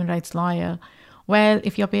 I'm a human rights lawyer. Well,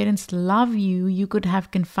 if your parents love you, you could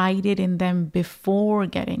have confided in them before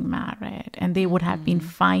getting married and they would have been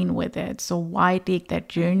fine with it. So why take that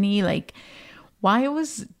journey? Like, why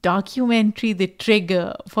was documentary the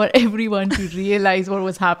trigger for everyone to realize what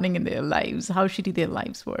was happening in their lives, how shitty their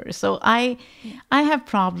lives were? So I have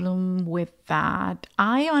problem with that.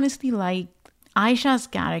 I honestly like Aisha's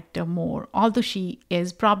character more, although she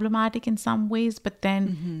is problematic in some ways, but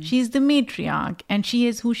then she's the matriarch and she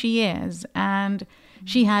is who she is and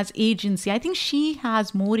she has agency. I think she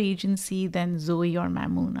has more agency than Zoe or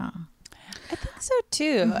Maimuna. I think so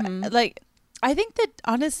too. Like, I think that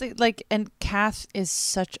honestly, like, and Kath is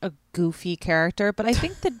such a goofy character, but I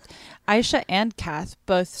think that Aisha and Kath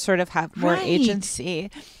both sort of have more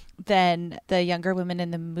agency. than the younger women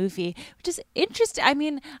in the movie, which is interesting. I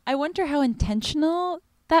mean, I wonder how intentional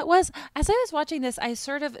that was. As I was watching this, I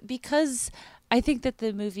sort of, because I think that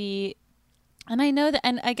the movie, and I know that,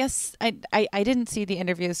 and I guess I didn't see the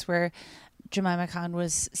interviews where Jemima Khan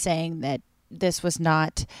was saying that this was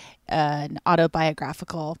not an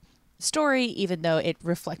autobiographical story, even though it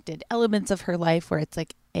reflected elements of her life where it's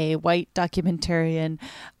like a white documentarian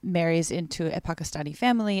marries into a Pakistani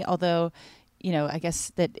family, although, you know, I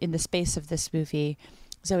guess that in the space of this movie,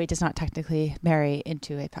 Zoe does not technically marry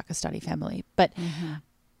into a Pakistani family. But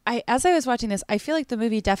as I was watching this, I feel like the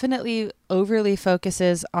movie definitely overly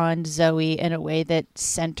focuses on Zoe in a way that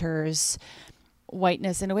centers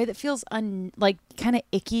whiteness in a way that feels like kind of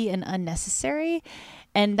icky and unnecessary.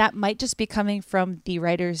 And that might just be coming from the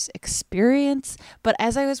writer's experience. But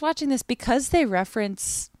as I was watching this, because they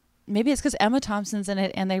reference, maybe it's because Emma Thompson's in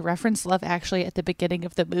it and they reference Love Actually at the beginning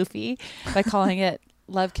of the movie by calling it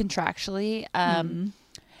Love Contractually.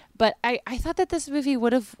 But I thought that this movie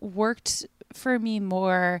would have worked for me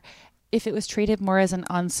more if it was treated more as an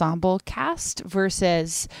ensemble cast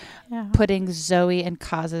versus putting Zoe and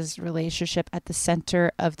Kaz's relationship at the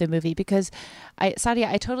center of the movie. Because Saadia,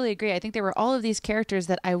 I totally agree. I think there were all of these characters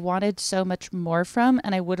that I wanted so much more from,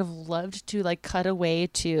 and I would have loved to like cut away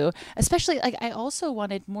to, especially like I also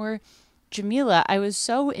wanted more Jamila. I was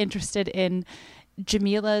so interested in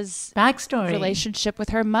Jamila's backstory relationship with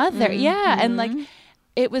her mother. And like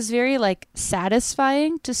it was very like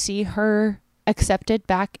satisfying to see her accepted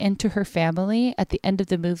back into her family at the end of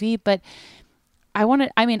the movie. But I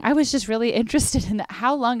was just really interested in that.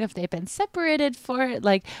 How long have they been separated for?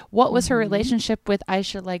 Like, what was her relationship with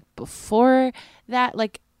Aisha like before that?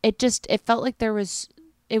 Like, it felt like it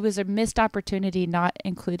was a missed opportunity not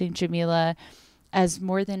including Jamila as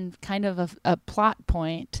more than kind of a plot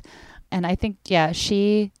point. And I think,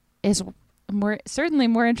 she is certainly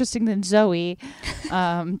more interesting than Zoe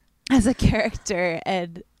as a character.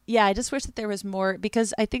 And I just wish that there was more,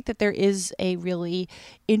 because I think that there is a really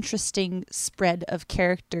interesting spread of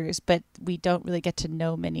characters, but we don't really get to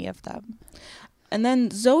know many of them. And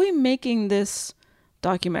then Zoe making this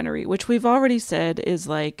documentary, which we've already said is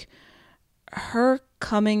like her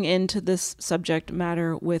coming into this subject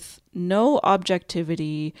matter with no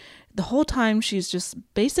objectivity. The whole time she's just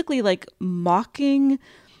basically like mocking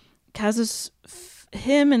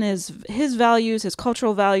him and his values, his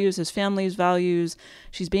cultural values, his family's values.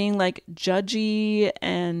 She's being like judgy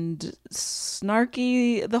and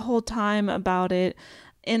snarky the whole time about it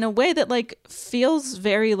in a way that like feels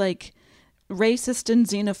very like racist and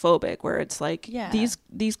xenophobic, where it's like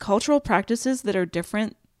these cultural practices that are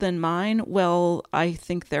different than mine, well, I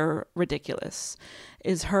think they're ridiculous,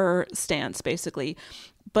 is her stance basically.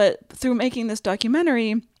 But through making this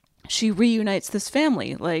documentary, she reunites this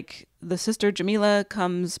family. Like the sister Jamila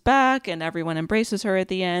comes back and everyone embraces her at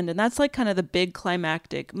the end. And that's like kind of the big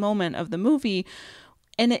climactic moment of the movie.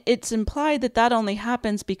 And it's implied that only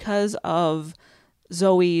happens because of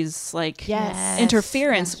Zoe's like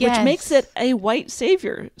interference, which makes it a white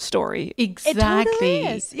savior story. Exactly. It totally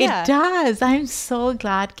is. Yeah. It does. I'm so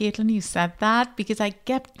glad, Caitlin, you said that, because I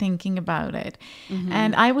kept thinking about it.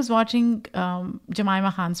 And I was watching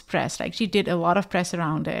Jemima Khan's press. Like, she did a lot of press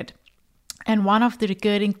around it. And one of the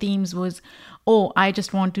recurring themes was, I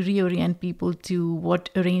just want to reorient people to what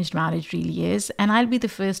arranged marriage really is. And I'll be the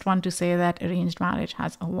first one to say that arranged marriage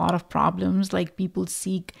has a lot of problems. Like, people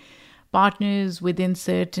seek partners within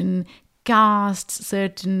certain castes,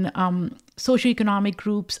 certain socioeconomic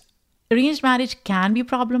groups. Arranged marriage can be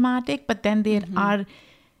problematic, but then there are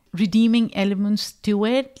redeeming elements to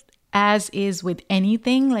it, as is with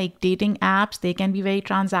anything. Like dating apps, they can be very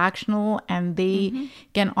transactional, and they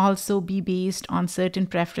can also be based on certain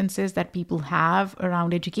preferences that people have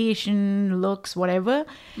around education, looks, whatever.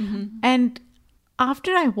 And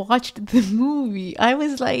after I watched the movie, I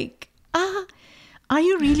was like, are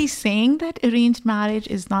you really saying that arranged marriage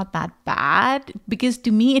is not that bad? Because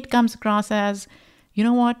to me, it comes across as, you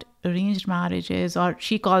know what, arranged marriages, or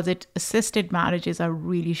she calls it assisted marriages, are a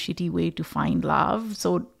really shitty way to find love.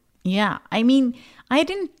 So yeah, I mean, I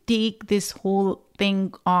didn't take this whole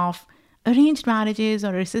thing of arranged marriages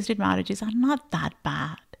or assisted marriages are not that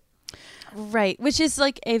bad. Right, which is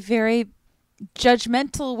like a very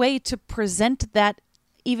judgmental way to present that,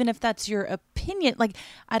 even if that's your opinion. Like,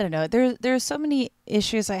 I don't know, there are so many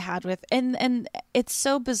issues I had with, and it's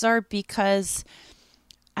so bizarre because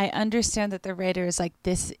I understand that the writer is like,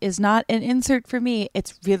 this is not an insert for me.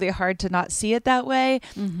 It's really hard to not see it that way.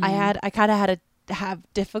 I kind of had to have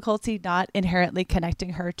difficulty not inherently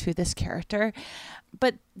connecting her to this character.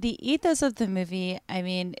 But the ethos of the movie, I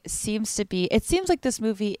mean, it seems like this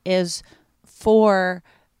movie is for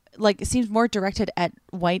like, it seems more directed at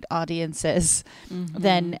white audiences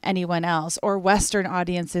than anyone else, or Western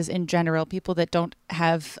audiences in general, people that don't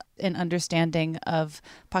have an understanding of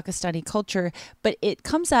Pakistani culture. But it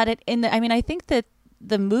comes at it I think that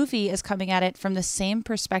the movie is coming at it from the same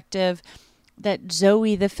perspective that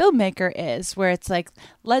Zoe the filmmaker is, where it's like,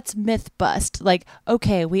 let's myth bust. Like,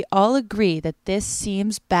 okay, we all agree that this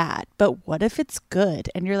seems bad, but what if it's good?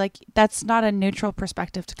 And you're like, that's not a neutral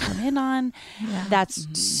perspective to come in on. That's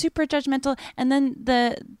super judgmental. And then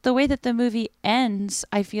the way that the movie ends,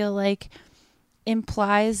 I feel like,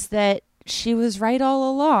 implies that she was right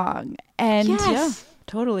all along. And yeah,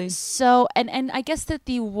 totally. So, and I guess that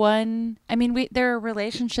there are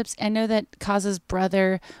relationships. I know that Kaz's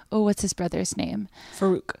brother, what's his brother's name?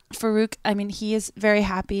 Farouk. I mean, he is very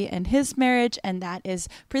happy in his marriage, and that is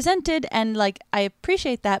presented, and like, I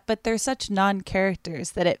appreciate that, but they're such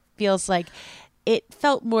non-characters that it feels like it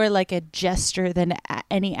felt more like a gesture than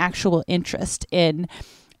any actual interest in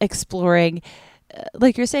exploring,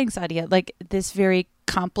 like you're saying, Saadia, like this very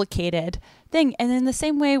complicated thing. And in the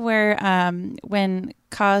same way where when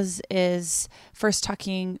Kaz is first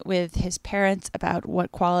talking with his parents about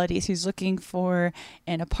what qualities he's looking for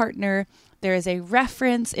in a partner, there is a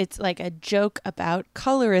reference. It's like a joke about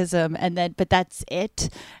colorism, but that's it.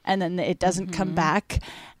 And then it doesn't come back.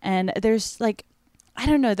 And there's like, I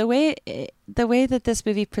don't know, the way that this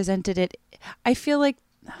movie presented it, I feel like,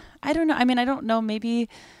 I don't know. I mean, I don't know, maybe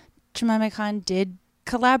Jemima Khan did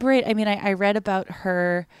collaborate. I mean, I read about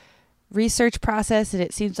her research process, and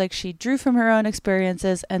it seems like she drew from her own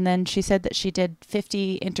experiences, and then she said that she did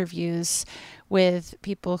 50 interviews with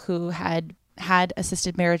people who had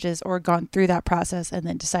assisted marriages or gone through that process and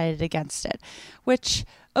then decided against it, which,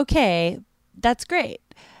 okay, that's great,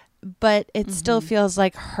 but it still feels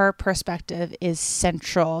like her perspective is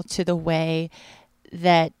central to the way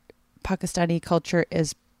that Pakistani culture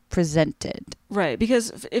is presented. Right,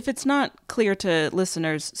 because if it's not clear to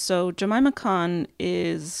listeners, so Jemima Khan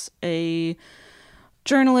is a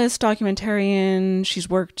journalist, documentarian. She's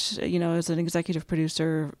worked, as an executive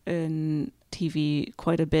producer in TV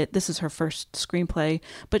quite a bit. This is her first screenplay,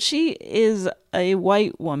 but she is a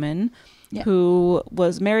white woman who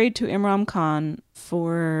was married to Imran Khan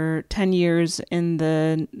for 10 years in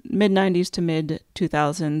the mid-90s to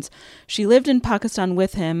mid-2000s. She lived in Pakistan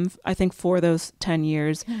with him, I think, for those 10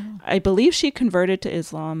 years. Yeah. I believe she converted to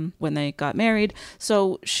Islam when they got married.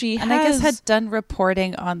 So she I guess had done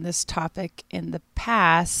reporting on this topic in the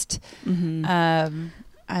past.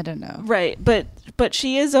 I don't know. Right, but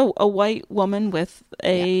she is a white woman with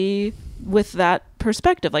with that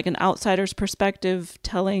perspective, like an outsider's perspective,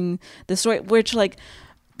 telling the story, which, like,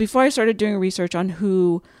 before I started doing research on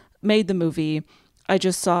who made the movie, I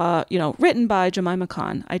just saw, written by Jemima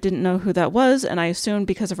Khan. I didn't know who that was, and I assumed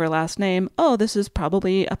because of her last name, this is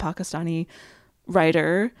probably a Pakistani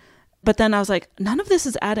writer. But then I was like, none of this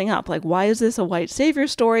is adding up. Like, why is this a white savior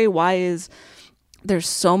story? Why is there's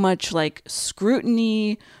so much, like,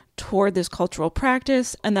 scrutiny toward this cultural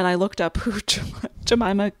practice? And then I looked up who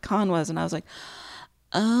Jemima Khan was, and I was like,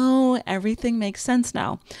 oh, everything makes sense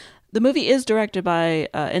now. The movie is directed by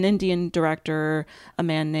an Indian director, a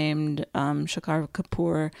man named Shankar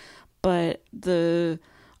Kapoor, but the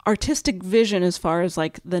artistic vision, as far as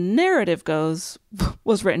like the narrative goes,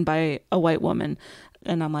 was written by a white woman.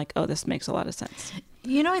 And I'm like, oh, this makes a lot of sense.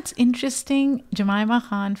 It's interesting. Jemima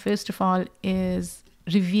Khan, first of all, is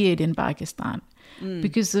revered in Pakistan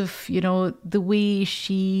because of, the way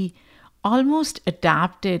she almost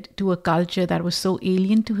adapted to a culture that was so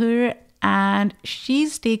alien to her. And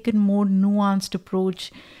she's taken more nuanced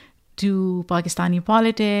approach to Pakistani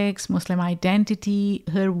politics, Muslim identity.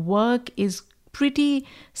 Her work is pretty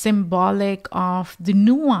symbolic of the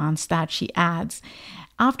nuance that she adds.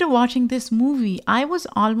 After watching this movie, I was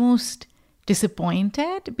almost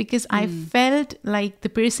disappointed because I felt like the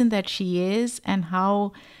person that she is and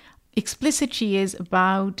how explicit she is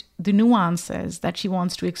about the nuances that she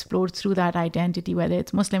wants to explore through that identity, whether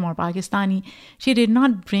it's Muslim or Pakistani, she did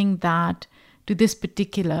not bring that to this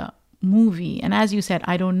particular movie. And as you said,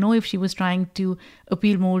 I don't know if she was trying to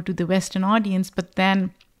appeal more to the Western audience, but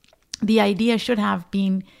then the idea should have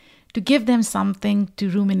been to give them something to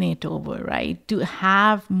ruminate over, right? To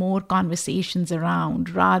have more conversations around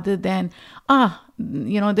rather than,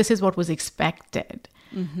 this is what was expected.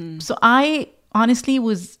 So I honestly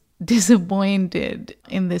was disappointed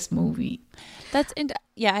in this movie.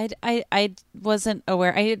 I wasn't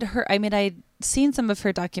aware. I'd seen some of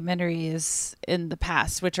her documentaries in the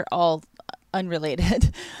past, which are all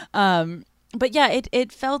unrelated. But yeah,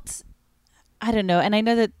 it felt, I don't know. And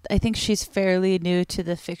I think she's fairly new to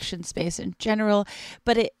the fiction space in general,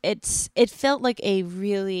 but it felt like a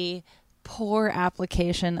really poor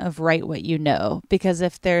application of write what you know, because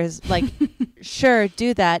if there's like, sure,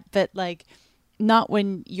 do that, but like not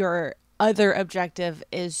when your other objective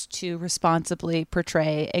is to responsibly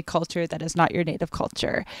portray a culture that is not your native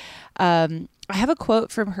culture. I have a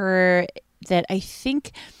quote from her that I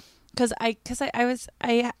think, because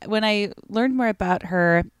when I learned more about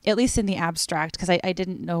her, at least in the abstract, because I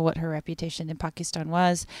didn't know what her reputation in Pakistan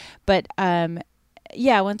was, but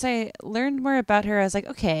once I learned more about her, I was like,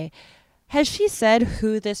 okay, has she said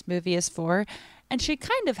who this movie is for? And she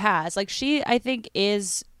kind of has. Like, she, I think,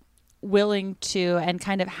 is willing to and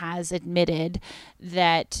kind of has admitted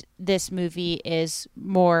that this movie is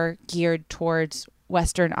more geared towards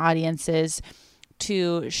Western audiences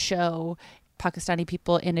to show Pakistani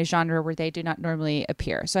people in a genre where they do not normally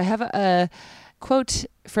appear. So I have a quote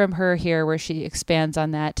from her here where she expands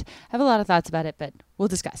on that. I have a lot of thoughts about it, but we'll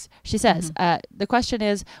discuss. She says, the question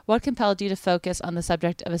is, what compelled you to focus on the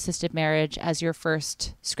subject of assisted marriage as your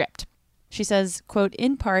first script? She says, quote,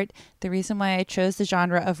 in part, the reason why I chose the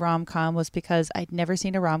genre of rom-com was because I'd never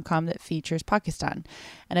seen a rom-com that features Pakistan.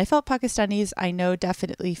 And I felt Pakistanis I know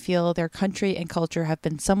definitely feel their country and culture have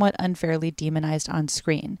been somewhat unfairly demonized on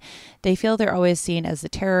screen. They feel they're always seen as the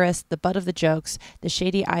terrorists, the butt of the jokes, the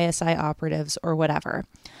shady ISI operatives, or whatever.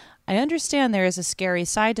 I understand there is a scary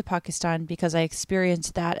side to Pakistan because I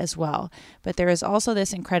experienced that as well, but there is also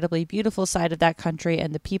this incredibly beautiful side of that country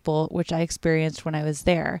and the people, which I experienced when I was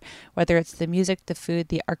there, whether it's the music, the food,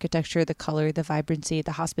 the architecture, the color, the vibrancy,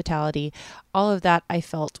 the hospitality, all of that I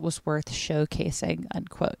felt was worth showcasing,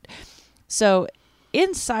 unquote. So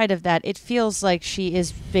inside of that, it feels like she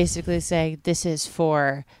is basically saying this is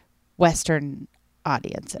for Western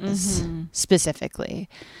audiences specifically.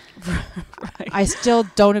 Right. I still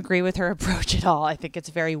don't agree with her approach at all. I think it's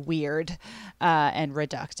very weird and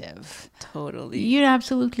reductive. Totally. You're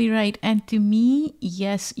absolutely right. And to me,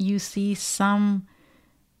 yes, you see some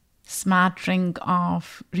smattering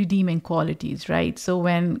of redeeming qualities, right? So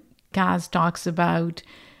when Kaz talks about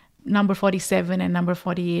number 47 and number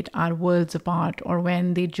 48 are worlds apart, or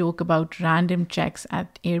when they joke about random checks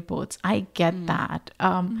at airports, I get that.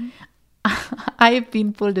 I've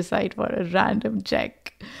been pulled aside for a random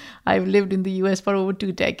check. I've lived in the US for over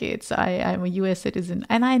 2 decades. I'm a US citizen,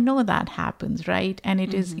 and I know that happens, right? And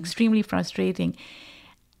it is extremely frustrating.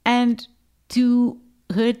 And to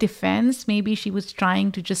her defense, maybe she was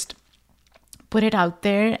trying to just put it out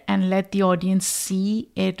there and let the audience see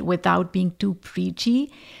it without being too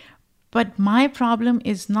preachy. But my problem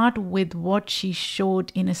is not with what she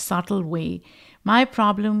showed in a subtle way. My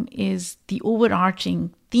problem is the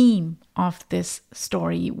overarching theme of this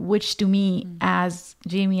story, which to me, as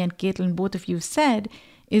Jamie and Caitlin, both of you said,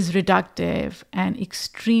 is reductive and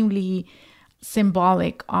extremely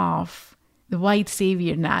symbolic of the white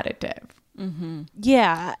savior narrative.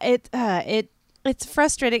 Yeah, it's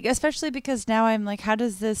frustrating, especially because now I'm like, how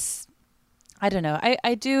does this, I don't know.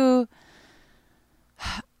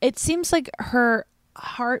 It seems like her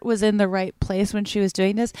heart was in the right place when she was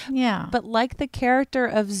doing this. Yeah. But like the character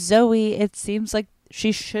of Zoe, it seems like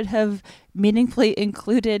she should have meaningfully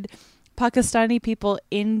included Pakistani people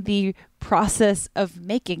in the process of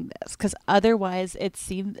making this, because otherwise it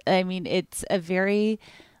seems, I mean, it's a very,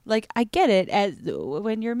 like, I get it, as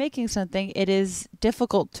when you're making something, it is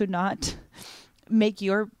difficult to not make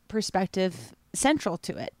your perspective central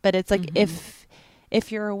to it. But it's like, if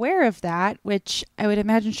you're aware of that, which I would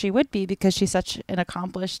imagine she would be because she's such an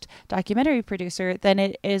accomplished documentary producer, then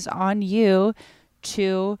it is on you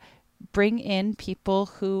to bring in people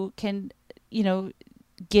who can, you know,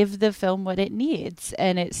 give the film what it needs.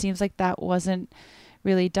 And it seems like that wasn't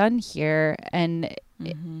really done here. And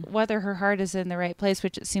whether her heart is in the right place,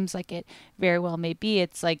 which it seems like it very well may be,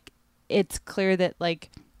 it's like, it's clear that like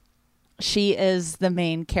she is the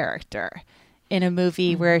main character in a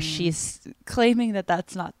movie where she's claiming that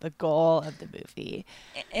that's not the goal of the movie.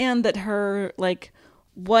 And that her like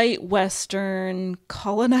white Western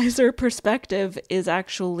colonizer perspective is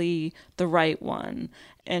actually the right one.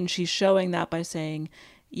 And she's showing that by saying,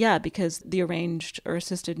 yeah, because the arranged or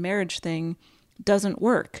assisted marriage thing doesn't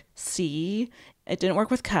work. See, it didn't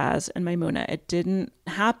work with Kaz and Maimuna. It didn't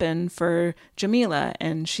happen for Jamila,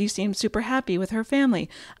 and she seems super happy with her family.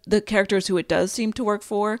 The characters who it does seem to work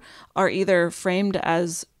for are either framed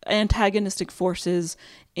as antagonistic forces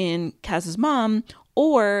in Kaz's mom,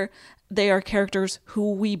 or they are characters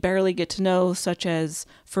who we barely get to know, such as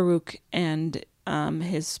Farouk and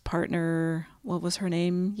his partner, what was her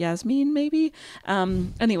name? Yasmin, maybe?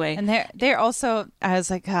 Anyway. And they're also, I was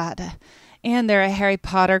like, God, and they're a Harry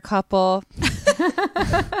Potter couple.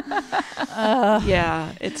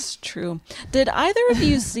 Yeah, it's true. Did either of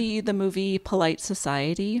you see the movie Polite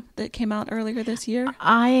Society that came out earlier this year?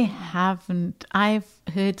 I haven't. I've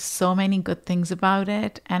heard so many good things about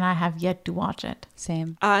it, and I have yet to watch it.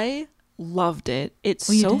 Same. I loved it. It's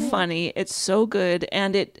Oh, you so did? funny. It's so good.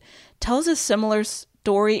 And it tells a similar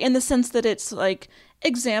story in the sense that it's like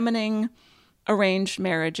examining arranged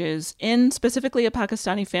marriages in specifically a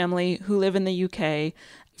Pakistani family who live in the UK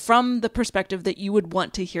from the perspective that you would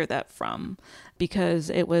want to hear that from, because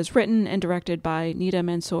it was written and directed by Nida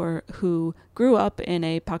Mansour, who grew up in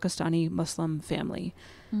a Pakistani Muslim family.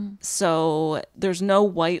 So there's no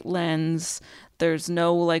white lens. There's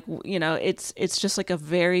no like, you know, it's just like a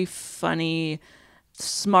very funny,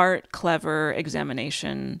 smart, clever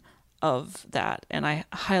examination of that. And I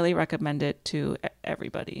highly recommend it to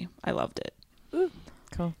everybody. I loved it.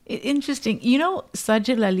 Cool. Interesting. You know,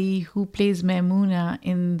 Sajal Ali, who plays Maimoona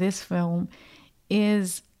in this film,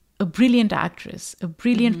 is a brilliant actress, a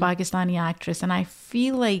brilliant Pakistani actress. And I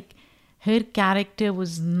feel like her character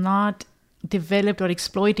was not developed or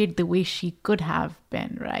exploited the way she could have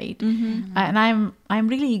been, right? And I'm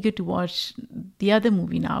really eager to watch the other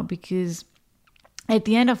movie now, because at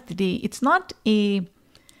the end of the day, it's not a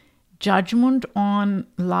judgment on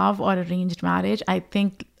love or arranged marriage. I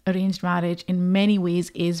think arranged marriage in many ways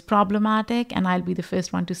is problematic, and I'll be the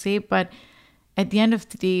first one to say, but at the end of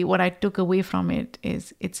the day, what I took away from it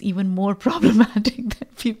is it's even more problematic than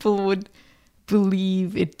people would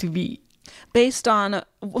believe it to be. Based on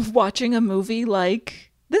watching a movie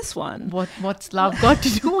like this one. What's love got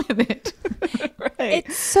to do with it? Right.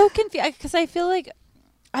 It's so confusing because I feel like,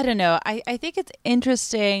 I don't know, I think it's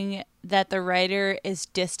interesting that the writer is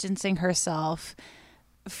distancing herself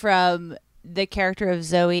from the character of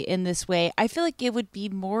Zoe in this way. I feel like it would be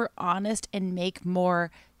more honest and make more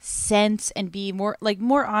sense and be more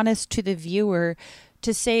honest to the viewer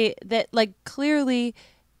to say that, like, clearly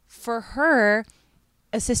for her,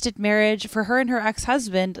 assisted marriage, for her and her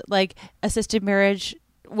ex-husband, like, assisted marriage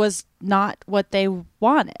was not what they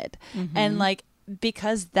wanted. And like,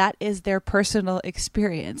 because that is their personal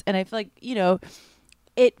experience. And I feel like, you know,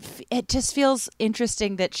 it just feels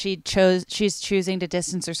interesting that she's choosing to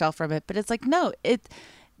distance herself from it. But it's like, no,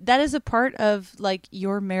 that is a part of like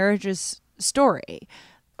your marriage's story.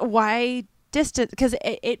 Why distance? Because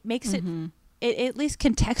it makes it at least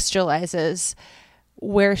contextualizes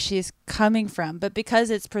where she's coming from. But because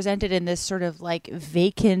it's presented in this sort of like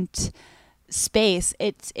vacant space,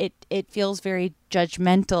 it feels very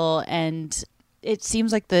judgmental, and it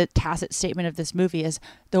seems like the tacit statement of this movie is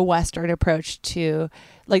the Western approach to,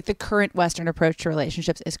 like, the current Western approach to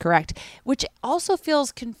relationships is correct, which also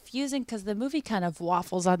feels confusing because the movie kind of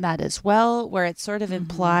waffles on that as well, where it's sort of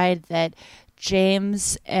implied that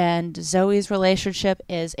James and Zoe's relationship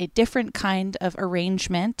is a different kind of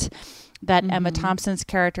arrangement that Emma Thompson's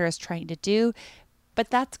character is trying to do. But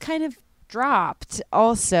that's kind of dropped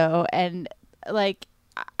also. And like,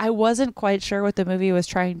 I wasn't quite sure what the movie was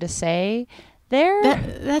trying to say there.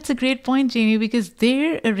 That's a great point, Jamie, because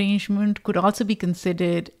their arrangement could also be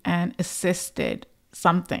considered an assisted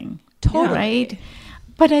something. Totally. Right?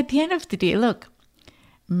 But at the end of the day, look,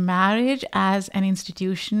 marriage as an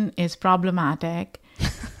institution is problematic.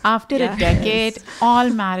 After a decade, all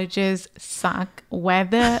marriages suck,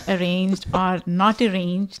 whether arranged or not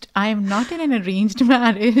arranged. I am not in an arranged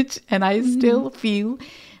marriage, and I still feel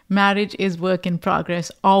marriage is work in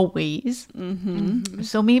progress always.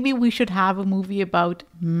 So maybe we should have a movie about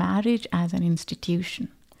marriage as an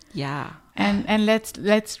institution. Yeah. And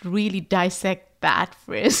let's really dissect that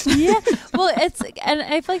first. Yeah. Well, and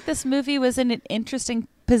I feel like this movie was in an interesting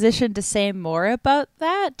position to say more about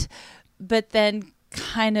that, but then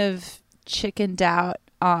kind of chickened out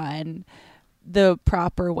on the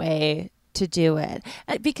proper way to do it.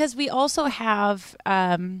 Because we also have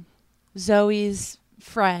Zoe's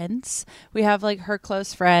friends. We have like her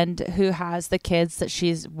close friend who has the kids that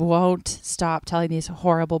she's won't stop telling these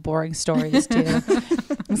horrible, boring stories to.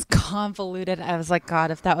 It's convoluted. I was like, God,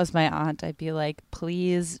 if that was my aunt, I'd be like,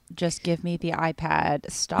 please just give me the iPad.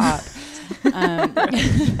 Stop.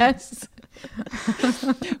 Yes.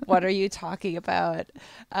 What are you talking about?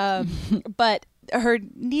 But her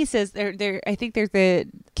nieces, they're I think they're the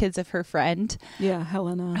kids of her friend. Yeah,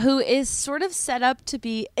 Helena. Who is sort of set up to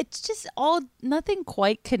be, it's just all nothing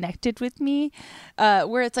quite connected with me.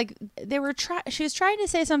 Where it's like she was trying to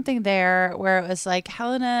say something there where it was like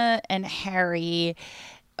Helena and Harry.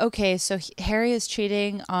 Okay, so Harry is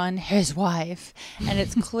cheating on his wife, and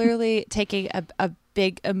it's clearly taking a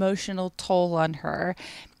big emotional toll on her.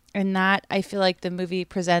 And that I feel like the movie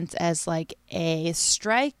presents as like a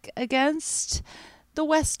strike against the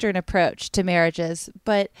Western approach to marriages,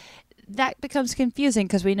 but that becomes confusing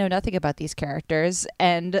because we know nothing about these characters.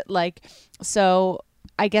 And like, so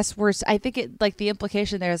I guess I think it, like, the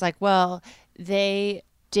implication there is like, well, they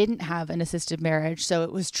didn't have an assisted marriage, so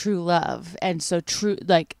it was true love. And so true,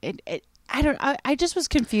 like, I just was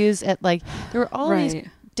confused at, like, there were all these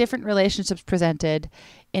different relationships presented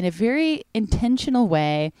in a very intentional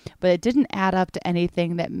way, but it didn't add up to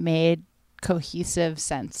anything that made cohesive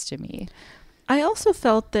sense to me. I also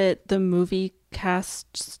felt that the movie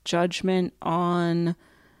casts judgment on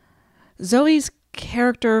Zoe's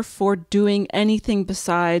character for doing anything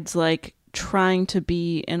besides, like, trying to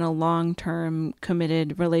be in a long-term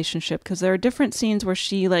committed relationship, because there are different scenes where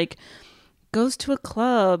she, like, goes to a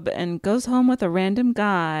club and goes home with a random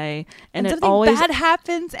guy, and it always bad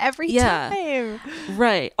happens every time.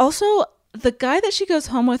 Right. Also, the guy that she goes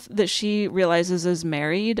home with that she realizes is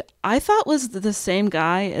married, I thought was the same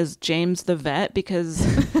guy as James the vet, because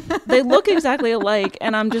they look exactly alike,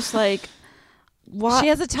 and I'm just like, what? She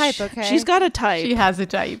has a type, okay? She's got a type. She has a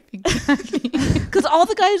type, exactly. Because all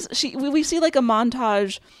the guys, we see like a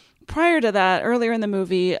montage prior to that, earlier in the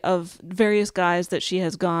movie, of various guys that she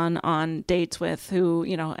has gone on dates with who,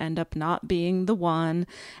 you know, end up not being the one,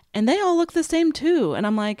 and they all look the same too. And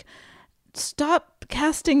I'm like, stop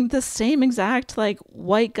casting the same exact, like,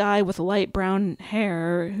 white guy with light brown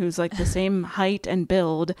hair who's like the same height and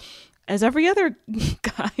build as every other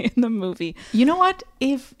guy in the movie. You know what?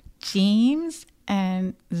 If James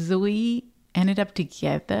and Zoe ended up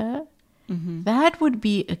together, that would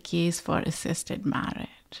be a case for assisted marriage.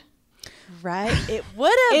 Right? It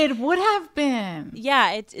would have. It would have been.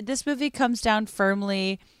 Yeah, this movie comes down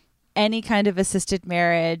firmly. Any kind of assisted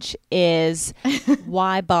marriage is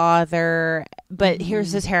why bother? But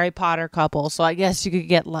here's this Harry Potter couple, so I guess you could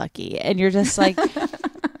get lucky. And you're just like,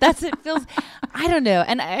 that's it. Feels, I don't know.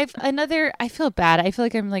 And I feel bad. I feel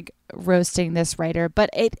like I'm like roasting this writer, but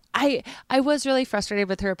I was really frustrated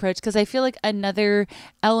with her approach, because I feel like another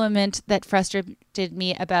element that frustrated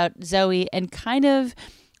me about Zoe and kind of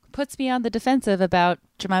puts me on the defensive about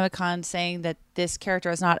Jemima Khan saying that this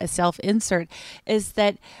character is not a self-insert is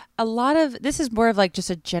that a lot of this is more of like just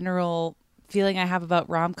a general feeling I have about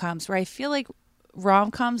rom-coms, where I feel like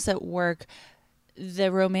rom-coms that work,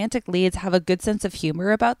 the romantic leads have a good sense of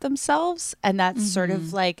humor about themselves, and that's sort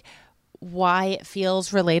of like why it feels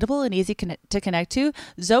relatable and easy to connect to.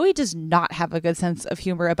 Zoe does not have a good sense of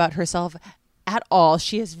humor about herself at all.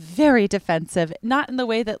 She is very defensive, not in the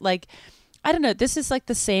way that, like, I don't know. This is like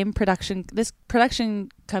the same this production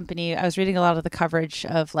company. I was reading a lot of the coverage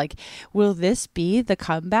of like, will this be the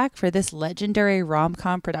comeback for this legendary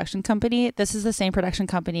rom-com production company? This is the same production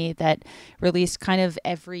company that released kind of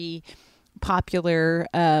every popular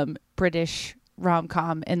British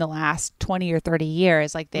rom-com in the last 20 or 30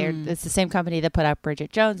 years. Like it's the same company that put out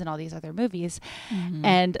Bridget Jones and all these other movies.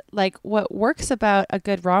 And like what works about a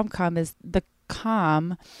good rom-com is the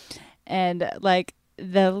calm, and like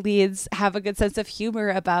the leads have a good sense of humor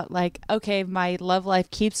about like, okay, my love life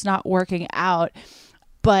keeps not working out,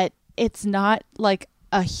 but it's not like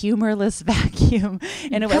a humorless vacuum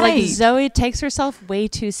in a way. Like Zoe takes herself way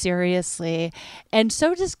too seriously, and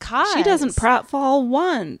so does Kaz. She doesn't pratfall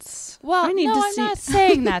once. Well, I'm not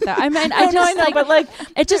saying that though. I mean, I know, but like,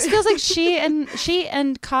 it just feels like she and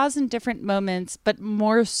Kaz in different moments, but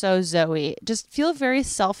more so Zoe, just feel very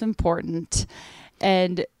self-important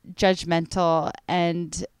and judgmental,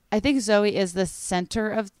 and I think Zoe is the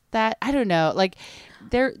center of that. I don't know, like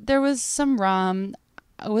there was some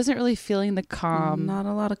I wasn't really feeling the calm. Not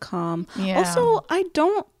a lot of calm. Yeah. Also, I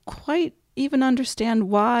don't quite even understand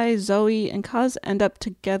why Zoe and Kaz end up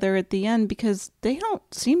together at the end, because they don't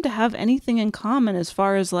seem to have anything in common as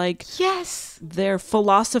far as like their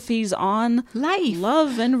philosophies on life,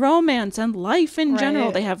 love and romance and life in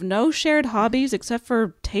general. They have no shared hobbies except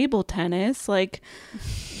for table tennis. Like,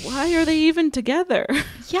 why are they even together?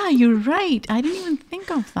 Yeah, you're right. I didn't even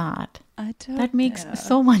think of that. That makes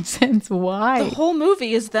so much sense. Why? The whole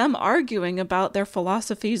movie is them arguing about their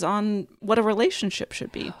philosophies on what a relationship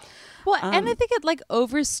should be. Well, and I think it like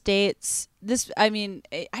overstates this. I mean,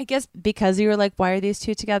 I guess because you were like, why are these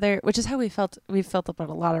two together? Which is how we felt about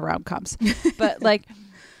a lot of rom-coms. But like,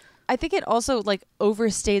 I think it also like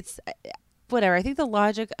overstates whatever. I think the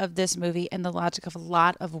logic of this movie and the logic of a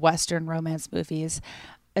lot of Western romance movies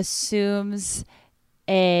assumes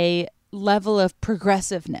a level of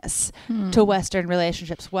progressiveness to Western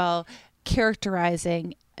relationships while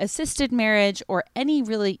characterizing assisted marriage or any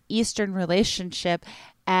really Eastern relationship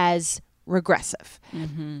as regressive.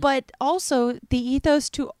 But also the ethos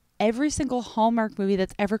to every single Hallmark movie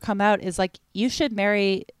that's ever come out is like, you should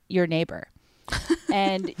marry your neighbor.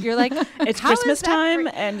 And you're like, it's Christmas time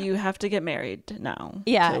and you have to get married now.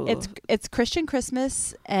 Yeah, it's Christian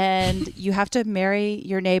Christmas and you have to marry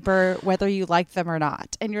your neighbor whether you like them or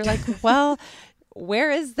not. And you're like, well,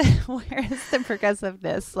 where is the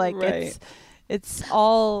progressiveness? Like it's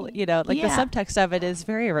all, you know, like the subtext of it is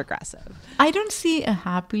very regressive. I don't see a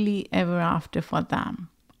happily ever after for them.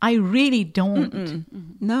 I really don't.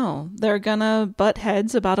 Mm-mm. No, they're gonna butt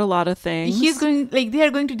heads about a lot of things. They are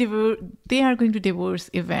going to divorce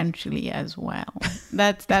eventually as well.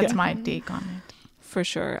 That's my take on it. For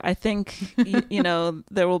sure. I think, you know,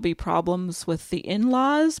 there will be problems with the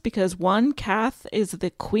in-laws because one, Kath is the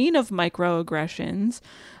queen of microaggressions.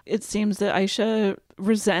 It seems that Aisha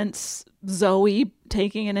resents Zoe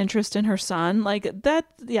taking an interest in her son. Like that,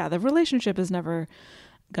 the relationship is never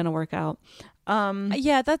going to work out.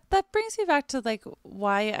 That brings me back to like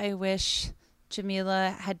why I wish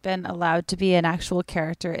Jamila had been allowed to be an actual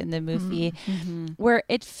character in the movie, where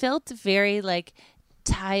it felt very like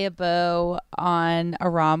tie a bow on a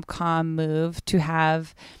rom-com move to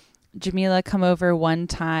have Jamila come over one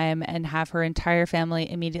time and have her entire family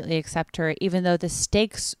immediately accept her, even though the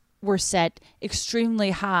stakes were set extremely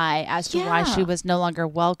high as to why she was no longer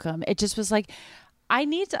welcome. It just was like, I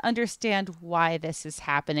need to understand why this is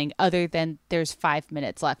happening other than there's 5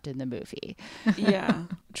 minutes left in the movie. Yeah,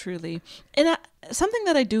 truly. And something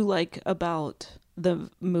that I do like about the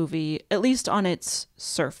movie, at least on its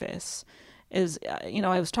surface, is, you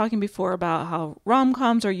know, I was talking before about how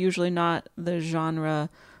rom-coms are usually not the genre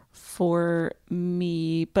for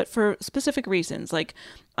me, but for specific reasons. Like,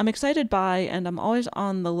 I'm excited by and I'm always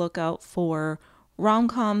on the lookout for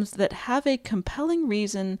rom-coms that have a compelling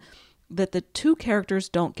reason that the two characters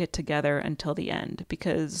don't get together until the end,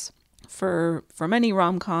 because for many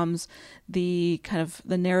rom-coms, the kind of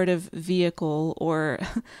the narrative vehicle or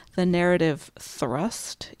the narrative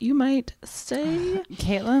thrust, you might say.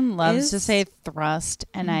 Caitlin loves to say thrust,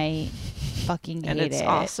 and I fucking hate it. And it's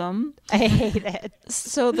awesome. I hate it.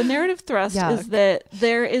 So the narrative thrust is that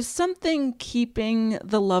there is something keeping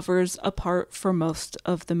the lovers apart for most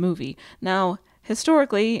of the movie. Now,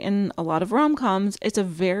 historically, in a lot of rom-coms, it's a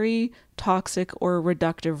very toxic or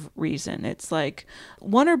reductive reason. It's like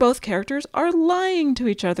one or both characters are lying to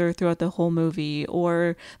each other throughout the whole movie,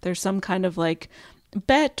 or there's some kind of like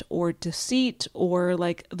bet or deceit, or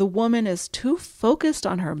like the woman is too focused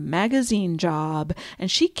on her magazine job and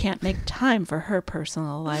she can't make time for her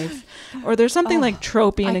personal life, or there's something like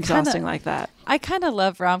tropey and exhausting like that. I kind of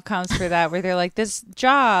love rom-coms for that, where they're like, this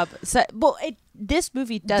job, this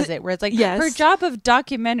movie does it, where it's like her job of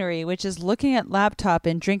documentary, which is looking at laptop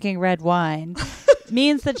and drinking red wine,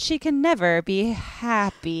 means that she can never be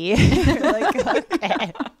happy. Like,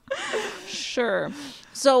 okay. Sure.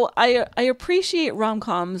 So I appreciate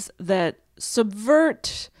rom-coms that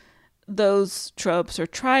subvert those tropes or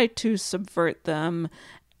try to subvert them.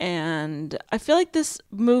 And I feel like this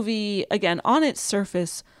movie, again, on its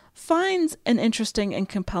surface, finds an interesting and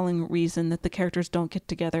compelling reason that the characters don't get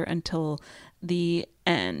together until the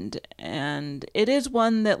end. And it is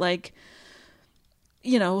one that, like,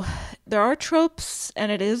 you know, there are tropes,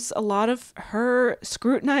 and it is a lot of her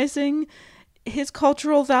scrutinizing his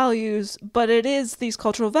cultural values, but it is these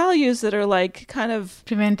cultural values that are like kind of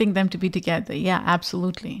preventing them to be together. Yeah,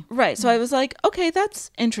 absolutely. Right. So I was like, okay,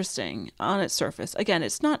 that's interesting on its surface. Again,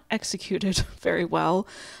 it's not executed very well,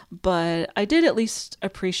 but I did at least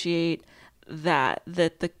appreciate that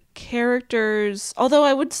the characters, although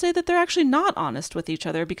I would say that they're actually not honest with each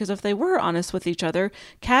other, because if they were honest with each other,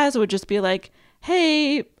 Kaz would just be like,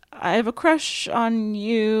 hey, I have a crush on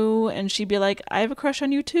you, and she'd be like, I have a crush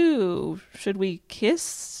on you too. Should we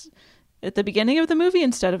kiss at the beginning of the movie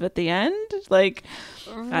instead of at the end? Like,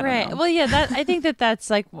 I don't know. Well, yeah, I think that's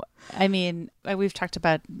like, I mean, we've talked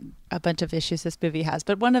about a bunch of issues this movie has,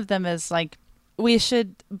 but one of them is like, we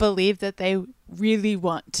should believe that they really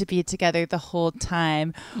want to be together the whole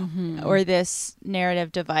time, or this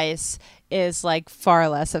narrative device is like far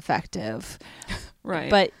less effective. Right.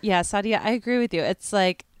 But yeah, Saadia, I agree with you. It's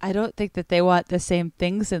like, I don't think that they want the same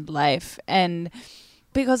things in life. And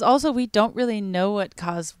because also we don't really know what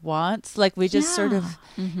Kaz wants. Like, we just sort of,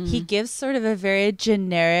 he gives sort of a very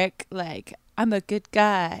generic, like, I'm a good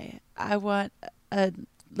guy. I want a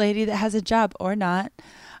lady that has a job or not.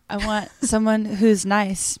 I want someone who's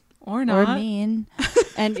nice or not, or mean.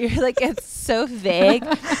 And you're like, it's so vague.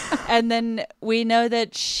 And then we know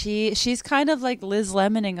that she's kind of like Liz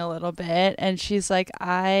Lemoning a little bit. And she's like,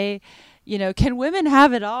 can women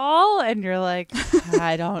have it all? And you're like,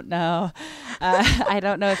 I don't know. I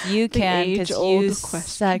don't know if you can, because you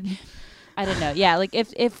suck. I don't know. Yeah, like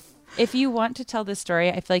if if you want to tell this story,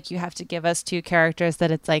 I feel like you have to give us two characters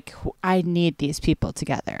that it's like, I need these people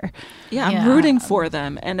together. Yeah, I'm rooting for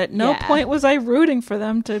them. And at no point was I rooting for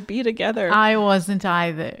them to be together. I wasn't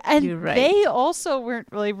either. And You're right. they also weren't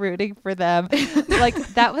really rooting for them. Like,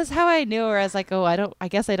 that was how I knew, where I was like, oh, I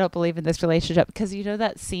guess I don't believe in this relationship. Because you know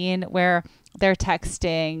that scene where they're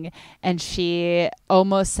texting and she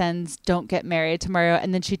almost sends "don't get married tomorrow"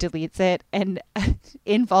 and then she deletes it, and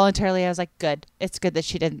involuntarily I was like, good, it's good that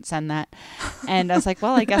she didn't send that. And I was like,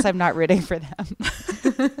 well, I guess I'm not rooting for them.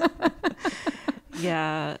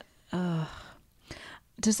 Yeah.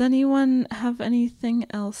 Does anyone have anything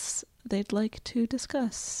else they'd like to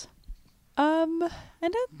discuss? I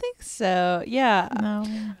don't think so. Yeah. No.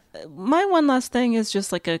 My one last thing is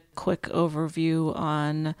just like a quick overview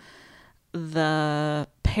on the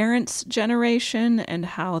parents' generation and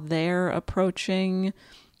how they're approaching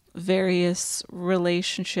various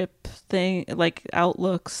relationship like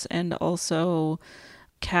outlooks, and also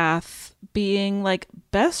Kath being like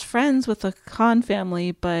best friends with the Khan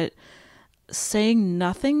family, but saying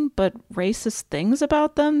nothing but racist things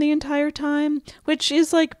about them the entire time, which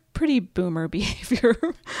is like pretty boomer behavior,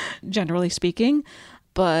 generally speaking.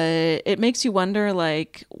 But it makes you wonder,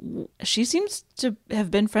 like, she seems to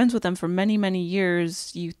have been friends with them for many, many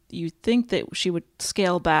years. You think that she would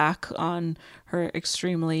scale back on her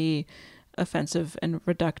extremely offensive and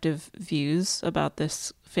reductive views about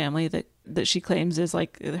this family that she claims is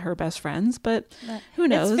like her best friends, but who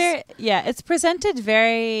knows? It's presented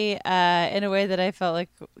very in a way that I felt like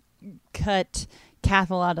cut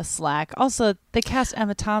Kath a lot of slack. Also, they cast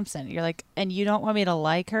Emma Thompson. You're like, and you don't want me to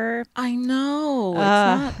like her? I know.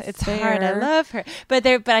 It's hard. I love her. But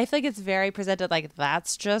I feel like it's very presented like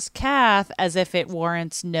that's just Kath, as if it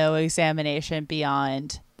warrants no examination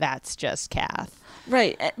beyond that's just Kath.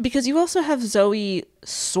 Right, because you also have Zoe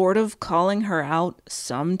sort of calling her out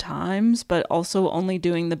sometimes, but also only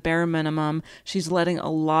doing the bare minimum. She's letting a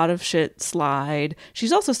lot of shit slide.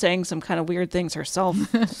 She's also saying some kind of weird things herself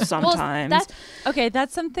sometimes.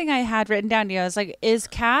 That's something I had written down. I was like, is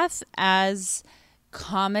Kath as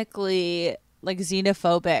comically like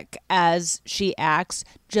xenophobic as she acts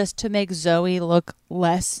just to make Zoe look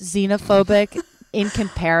less xenophobic? In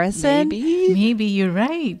comparison, maybe you're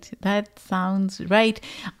right. That sounds right.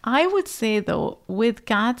 I would say though, with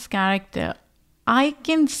Kat's character, I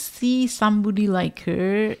can see somebody like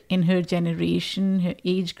her in her generation, her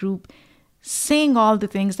age group, saying all the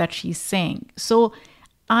things that she's saying. So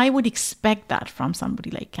I would expect that from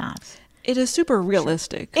somebody like Kat. It is super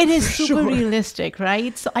realistic. It is super realistic,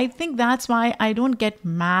 right? So I think that's why I don't get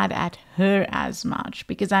mad at her as much,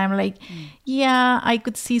 because I'm like, yeah, I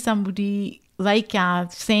could see somebody like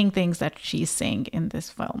Kath saying things that she's saying in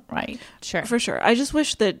this film, right? Sure. For sure. I just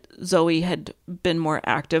wish that Zoe had been more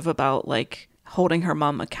active about like holding her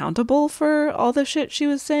mom accountable for all the shit she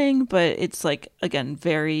was saying, but it's like, again,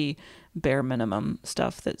 very bare minimum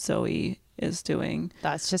stuff that Zoe is doing.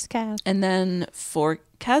 That's just Kaz. And then for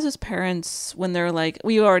Kaz's parents, when they're like,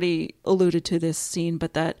 we already alluded to this scene,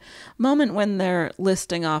 but that moment when they're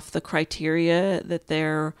listing off the criteria that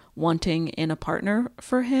they're wanting in a partner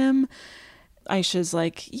for him, Aisha's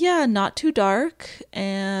like, yeah, not too dark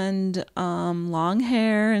and long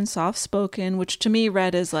hair and soft spoken, which to me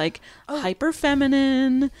read as like hyper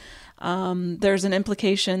feminine. There's an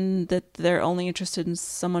implication that they're only interested in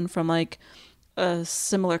someone from like a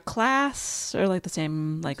similar class or like the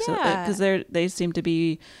same, like, so because they seem to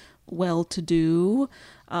be well to do.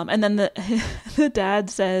 And then the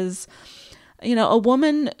dad says, you know, a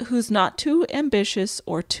woman who's not too ambitious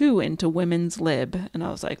or too into women's lib. And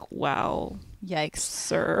I was like, wow. Yikes,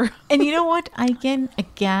 sir. And you know what? I can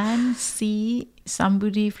again see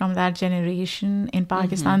somebody from that generation in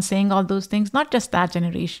Pakistan saying all those things. Not just that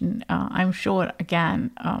generation. I'm sure,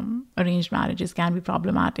 again, arranged marriages can be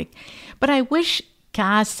problematic. But I wish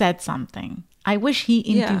Kaz said something. I wish he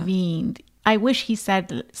intervened. Yeah. I wish he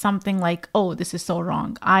said something like, oh, this is so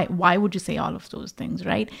wrong. Why would you say all of those things,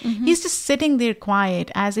 right? Mm-hmm. He's just sitting there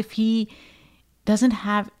quiet as if he doesn't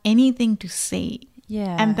have anything to say.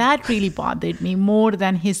 Yeah. And that really bothered me more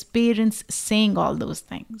than his parents saying all those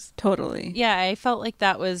things. Totally. Yeah, I felt like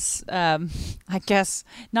that was, I guess,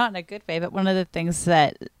 not in a good way, but one of the things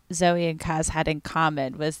that Zoe and Kaz had in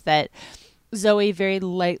common was that Zoe very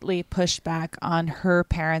lightly pushed back on her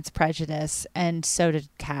parents' prejudice, and so did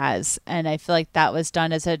Kaz. And I feel like that was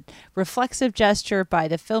done as a reflexive gesture by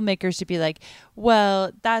the filmmakers to be like,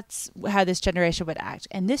 well, that's how this generation would act,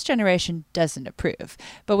 and this generation doesn't approve.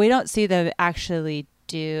 But we don't see them actually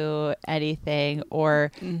do anything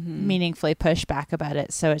or meaningfully push back about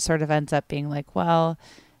it. So it sort of ends up being like, well,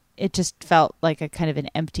 it just felt like a kind of an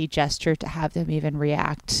empty gesture to have them even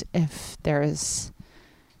react if there is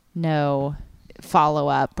no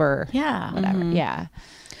follow-up or whatever. Mm-hmm. Yeah.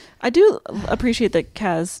 I do appreciate that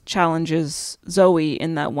Kaz challenges Zoe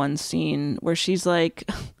in that one scene where she's like,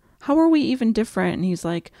 how are we even different? And he's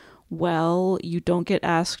like, well, you don't get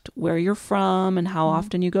asked where you're from and how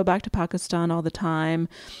often you go back to Pakistan all the time.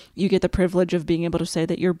 You get the privilege of being able to say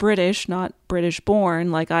that you're British, not British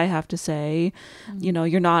born, like I have to say. You know,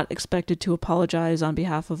 you're not expected to apologize on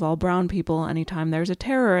behalf of all brown people anytime there's a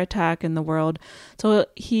terror attack in the world. So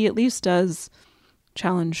he at least does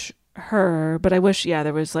challenge her, but I wish,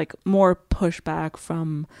 there was like more pushback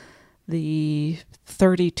from the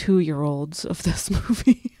 32-year-olds of this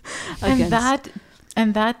movie.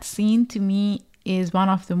 And that scene to me is one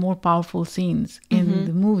of the more powerful scenes in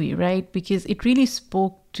the movie, right? Because it really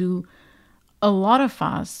spoke to a lot of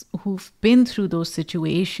us who've been through those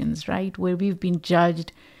situations, right? Where we've been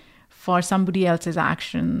judged for somebody else's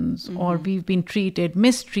actions or we've been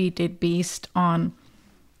mistreated based on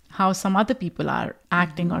how some other people are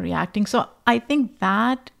acting or reacting. So I think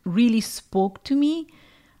that really spoke to me.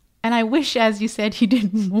 And I wish, as you said, he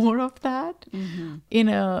did more of that in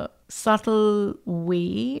a subtle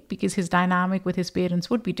way, because his dynamic with his parents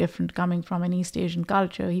would be different coming from an East Asian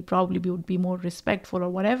culture. He probably would be more respectful or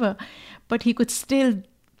whatever, but he could still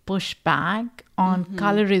push back on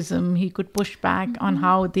colorism. He could push back on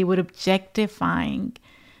how they were objectifying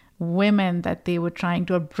women that they were trying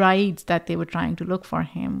to, or brides that they were trying to look for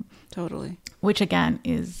him. Totally. Which again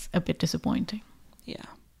is a bit disappointing. Yeah.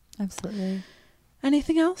 Absolutely.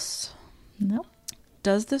 Anything else? No.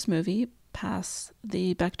 Does this movie pass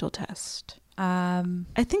the Bechdel test? I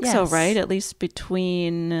think so, right? At least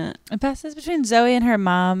between... It passes between Zoe and her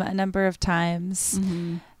mom a number of times.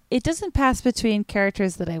 It doesn't pass between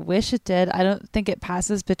characters that I wish it did. I don't think it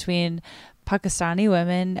passes between Pakistani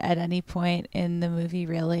women at any point in the movie,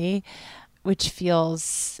 really, which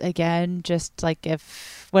feels, again, just like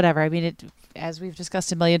if... Whatever. I mean, it... As we've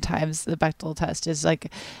discussed a million times, the Bechdel test is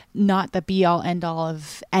like not the be all end all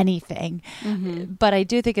of anything. But I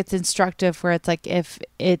do think it's instructive where it's like if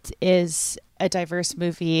it is a diverse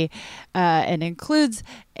movie and includes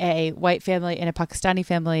a white family and a Pakistani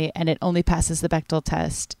family, and it only passes the Bechdel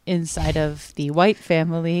test inside of the white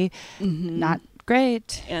family, not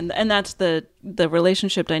great. And that's the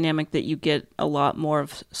relationship dynamic that you get a lot more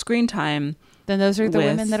of screen time. Then those are the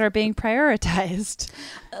women that are being prioritized.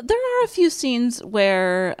 There are a few scenes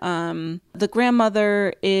where the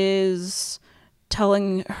grandmother is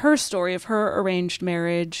telling her story of her arranged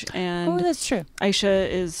marriage, and that's true. Aisha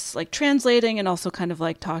is like translating and also kind of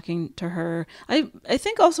like talking to her. I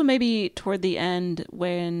think also maybe toward the end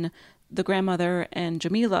when the grandmother and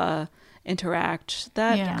Jamila interact,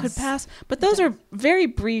 that could pass, but those are very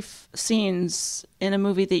brief scenes in a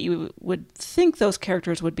movie that you would think those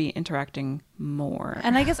characters would be interacting more.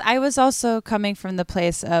 And I guess I was also coming from the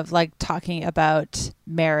place of like talking about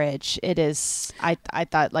marriage. It is, I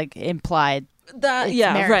thought, like implied that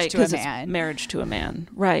marriage to a man. It's marriage to a man,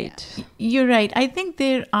 right? You're right. I think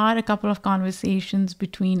there are a couple of conversations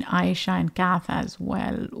between Aisha and Kath as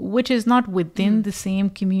well, which is not within the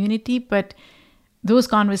same community, but those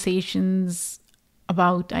conversations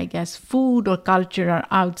about, I guess, food or culture are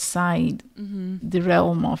outside the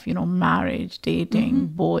realm of, marriage, dating,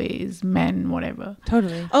 boys, men, whatever.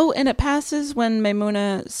 Totally. Oh, and it passes when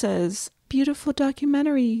Maimuna says, "Beautiful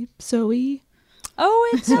documentary, Zoe."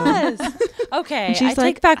 Oh, it does. Okay, I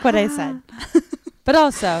take back what I said. But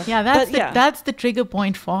also, that's the trigger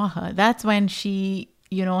point for her. That's when she,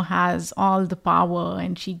 has all the power,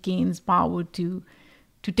 and she gains power to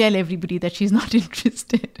tell everybody that she's not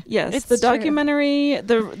interested. Yes, it's the documentary,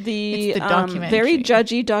 the very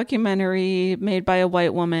judgy documentary made by a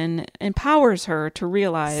white woman empowers her to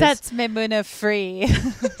realize. Sets Maimuna free.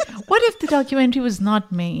 What if the documentary was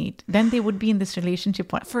not made? Then they would be in this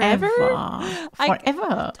relationship forever.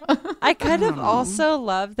 Forever. I kind of also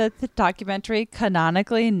love that the documentary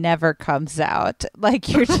canonically never comes out. Like,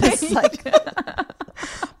 you're just like...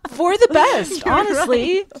 For the best,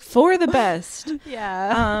 honestly. Right. For the best.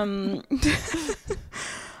 Yeah.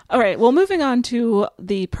 All right. Well, moving on to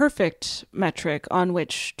the perfect metric on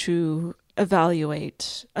which to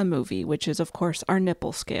evaluate a movie, which is, of course, our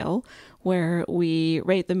nipple scale, where we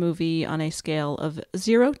rate the movie on a scale of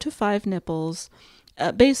 0 to 5 nipples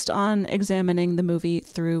based on examining the movie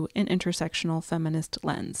through an intersectional feminist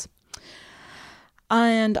lens.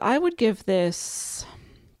 And I would give this...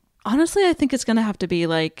 Honestly, I think it's going to have to be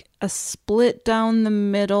like a split down the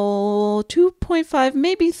middle, 2.5,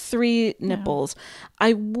 maybe 3 nipples.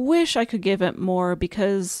 I wish I could give it more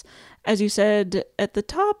because, as you said at the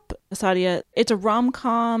top, Saadia, it's a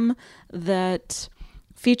rom-com that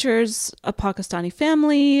features a Pakistani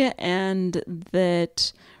family and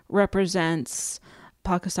that represents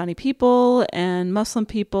Pakistani people and Muslim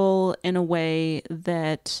people in a way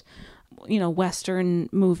that, you know, Western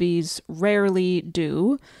movies rarely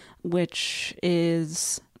do, which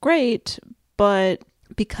is great, but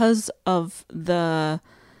because of the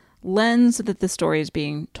lens that the story is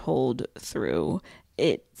being told through,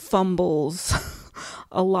 it fumbles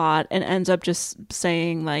a lot and ends up just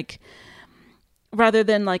saying, like, rather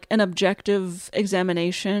than like an objective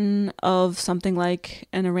examination of something like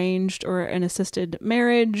an arranged or an assisted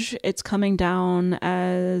marriage, it's coming down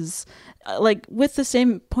as like with the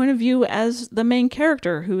same point of view as the main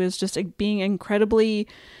character, who is just like, being incredibly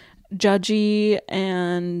judgy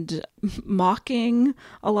and mocking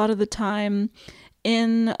a lot of the time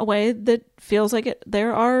in a way that feels like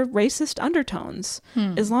there are racist undertones,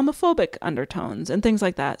 Islamophobic undertones, and things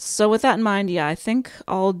like that. So with that in mind, yeah, I think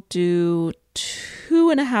I'll do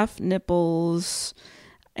 2.5 nipples,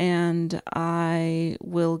 and I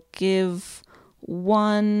will give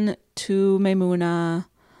 1 to Maimuna.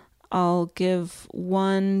 I'll give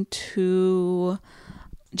 1 to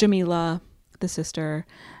Jamila, the sister,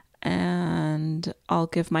 and I'll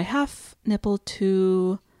give my half nipple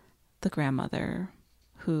to the grandmother,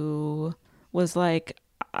 who was like,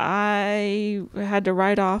 I had to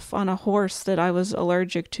ride off on a horse that I was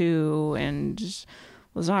allergic to and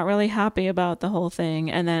was not really happy about the whole thing.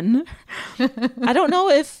 And then I don't know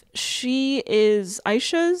if she is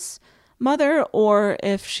Aisha's mother or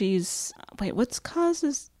if she's, wait, what's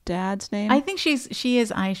Kaz's dad's name? I think she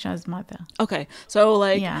is Aisha's mother. Okay, so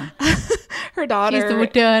like, yeah. Her daughter She's the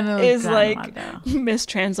maternal is grandmother. like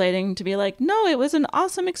mistranslating to be like, no, it was an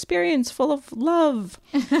awesome experience full of love.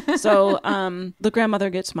 So the grandmother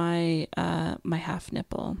gets my my half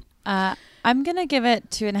nipple. I'm gonna give it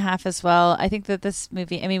 2.5 as well. I think that this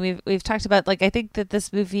movie, I mean, we've talked about, like, I think that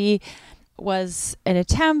this movie was an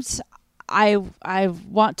attempt. I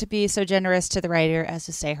want to be so generous to the writer as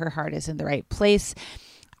to say her heart is in the right place.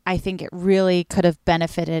 I think it really could have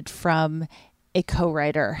benefited from a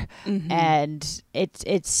co-writer, and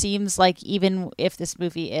it seems like even if this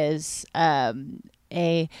movie is as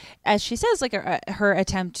she says, like her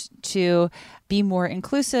attempt to be more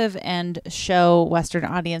inclusive and show Western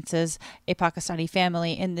audiences a Pakistani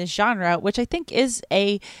family in this genre, which I think is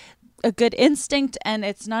a good instinct, and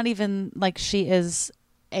it's not even like she is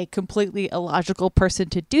a completely illogical person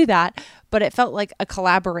to do that, but it felt like a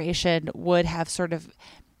collaboration would have sort of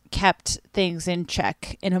kept things in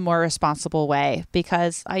check in a more responsible way,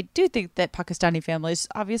 because I do think that Pakistani families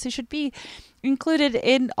obviously should be included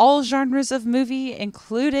in all genres of movie,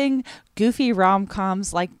 including goofy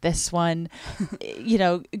rom-coms like this one. You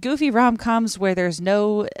know, goofy rom-coms where there's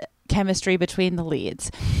no chemistry between the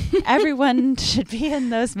leads. Everyone should be in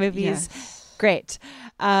those movies. Yes. Great.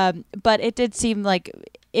 But it did seem like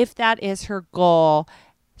if that is her goal,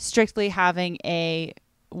 strictly having a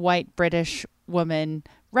white British woman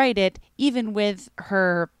write it, even with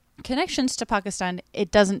her connections to Pakistan,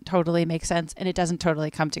 it doesn't totally make sense, and it doesn't totally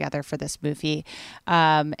come together for this movie.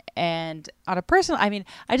 And on a personal, I mean,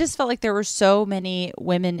 I just felt like there were so many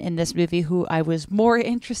women in this movie who I was more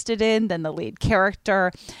interested in than the lead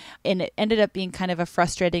character. And it ended up being kind of a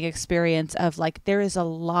frustrating experience of like, there is a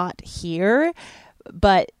lot here,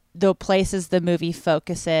 but the places the movie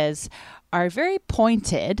focuses are very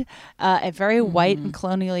pointed, and very white and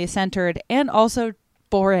colonially centered, and also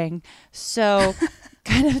boring. So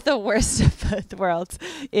kind of the worst of both worlds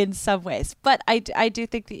in some ways. But I do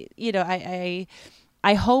think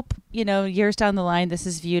I hope, years down the line, this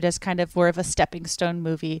is viewed as kind of more of a stepping stone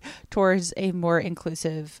movie towards a more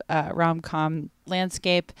inclusive rom-com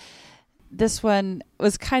landscape. This one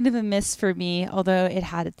was kind of a miss for me, although it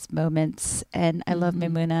had its moments, and I love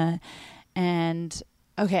Maimuna. And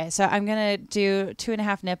okay, so I'm going to do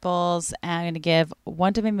 2.5 nipples, and I'm going to give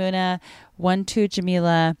 1 to Maimuna, 1 to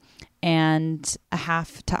Jamila, and a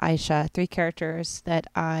half to Aisha. 3 characters that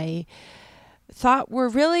I thought were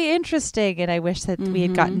really interesting, and I wish that we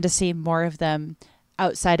had gotten to see more of them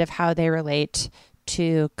outside of how they relate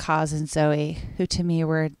to Kaz and Zoe, who to me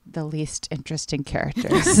were the least interesting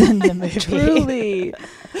characters in the movie. Truly.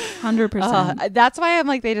 100%. That's why I'm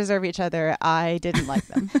like, they deserve each other. I didn't like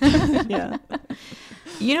them. Yeah.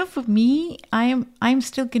 For me, I'm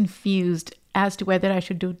still confused as to whether I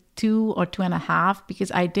should do 2 or 2.5,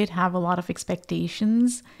 because I did have a lot of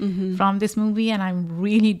expectations from this movie, and I'm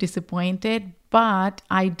really disappointed. But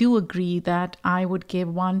I do agree that I would give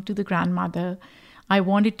 1 to the grandmother. I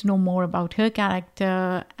wanted to know more about her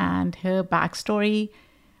character and her backstory.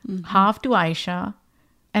 Half to Aisha,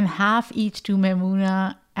 and half each to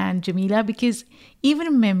Maimuna and Jamila, because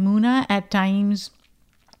even Maimuna at times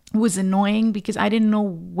was annoying because I didn't know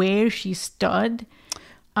where she stood.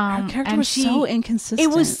 Her character was so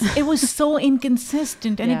inconsistent. It was so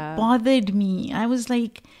inconsistent, and it bothered me. I was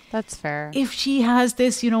like, that's fair. If she has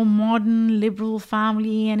this, modern liberal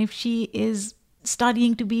family, and if she is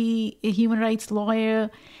studying to be a human rights lawyer,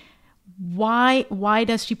 why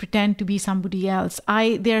does she pretend to be somebody else?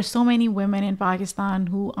 There are so many women in Pakistan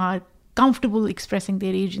who are comfortable expressing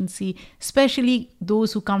their agency, especially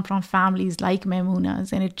those who come from families like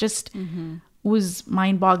Maimuna's, and it just was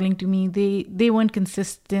mind-boggling to me. They weren't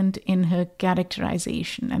consistent in her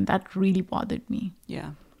characterization, and that really bothered me.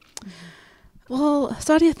 Yeah. Well,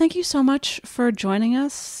 Saadia, thank you so much for joining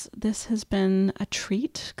us. This has been a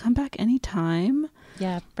treat. Come back anytime.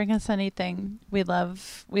 Yeah, bring us anything. We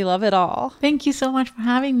love it all. Thank you so much for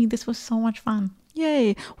having me. This was so much fun.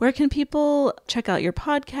 Yay. Where can people check out your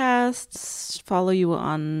podcasts, follow you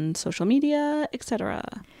on social media, etc.?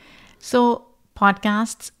 So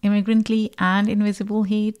podcasts, Immigrantly and Invisible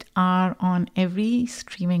Hate, are on every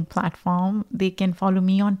streaming platform. They can follow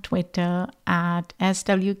me on Twitter at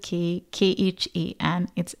SWKKHAN.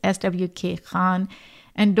 It's SWK Khan.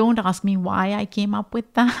 And don't ask me why I came up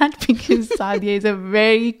with that, because Saadia is a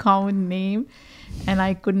very common name and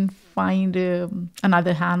I couldn't find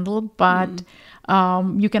another handle. But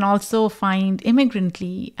you can also find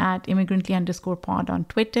Immigrantly at Immigrantly_pod on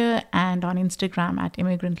Twitter and on Instagram at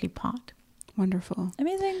ImmigrantlyPod. Wonderful.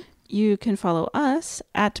 Amazing. You can follow us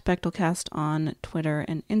at Bechtelcast on Twitter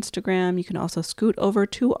and Instagram. You can also scoot over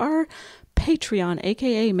to our Patreon,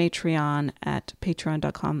 aka Matreon, at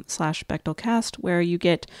patreon.com/Bechtelcast, where you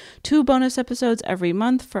get 2 bonus episodes every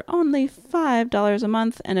month for only $5 a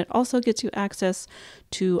month. And it also gets you access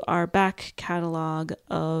to our back catalog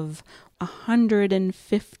of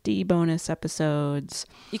 150 bonus episodes.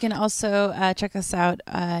 You can also check us out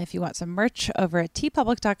if you want some merch over at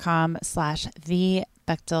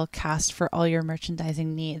tpublic.com/TheBechtelCast for all your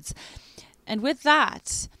merchandising needs. And with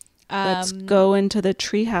that, let's go into the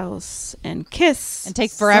treehouse and kiss. And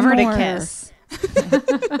take forever to kiss.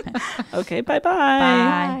 Okay, bye-bye.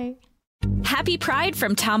 Bye. Happy Pride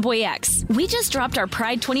from Tomboy X. We just dropped our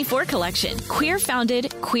Pride 24 collection. Queer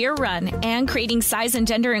founded, queer run, and creating size and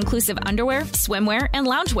gender inclusive underwear, swimwear, and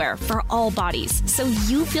loungewear for all bodies, so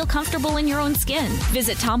you feel comfortable in your own skin.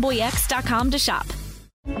 Visit tomboyx.com to shop.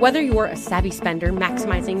 Whether you're a savvy spender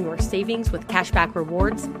maximizing your savings with cashback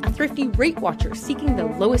rewards, a thrifty rate watcher seeking the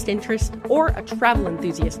lowest interest, or a travel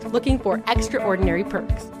enthusiast looking for extraordinary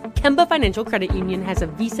perks, Kemba Financial Credit Union has a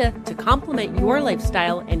visa to complement your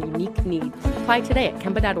lifestyle and unique needs. Apply today at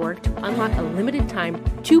Kemba.org to unlock a limited time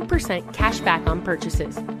 2% cash back on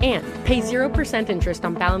purchases and pay 0% interest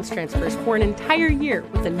on balance transfers for an entire year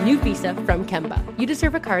with a new visa from Kemba. You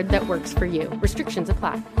deserve a card that works for you. Restrictions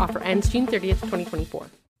apply. Offer ends June 30th, 2024.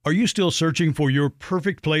 Are you still searching for your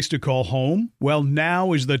perfect place to call home? Well,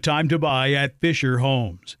 now is the time to buy at Fisher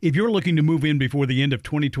Homes. If you're looking to move in before the end of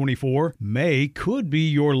 2024, May could be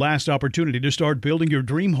your last opportunity to start building your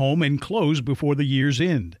dream home and close before the year's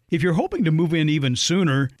end. If you're hoping to move in even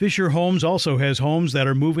sooner, Fisher Homes also has homes that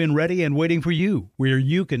are move-in ready and waiting for you, where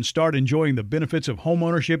you can start enjoying the benefits of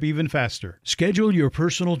homeownership even faster. Schedule your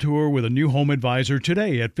personal tour with a new home advisor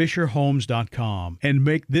today at FisherHomes.com and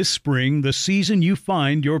make this spring the season you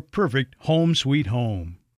find your perfect home sweet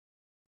home.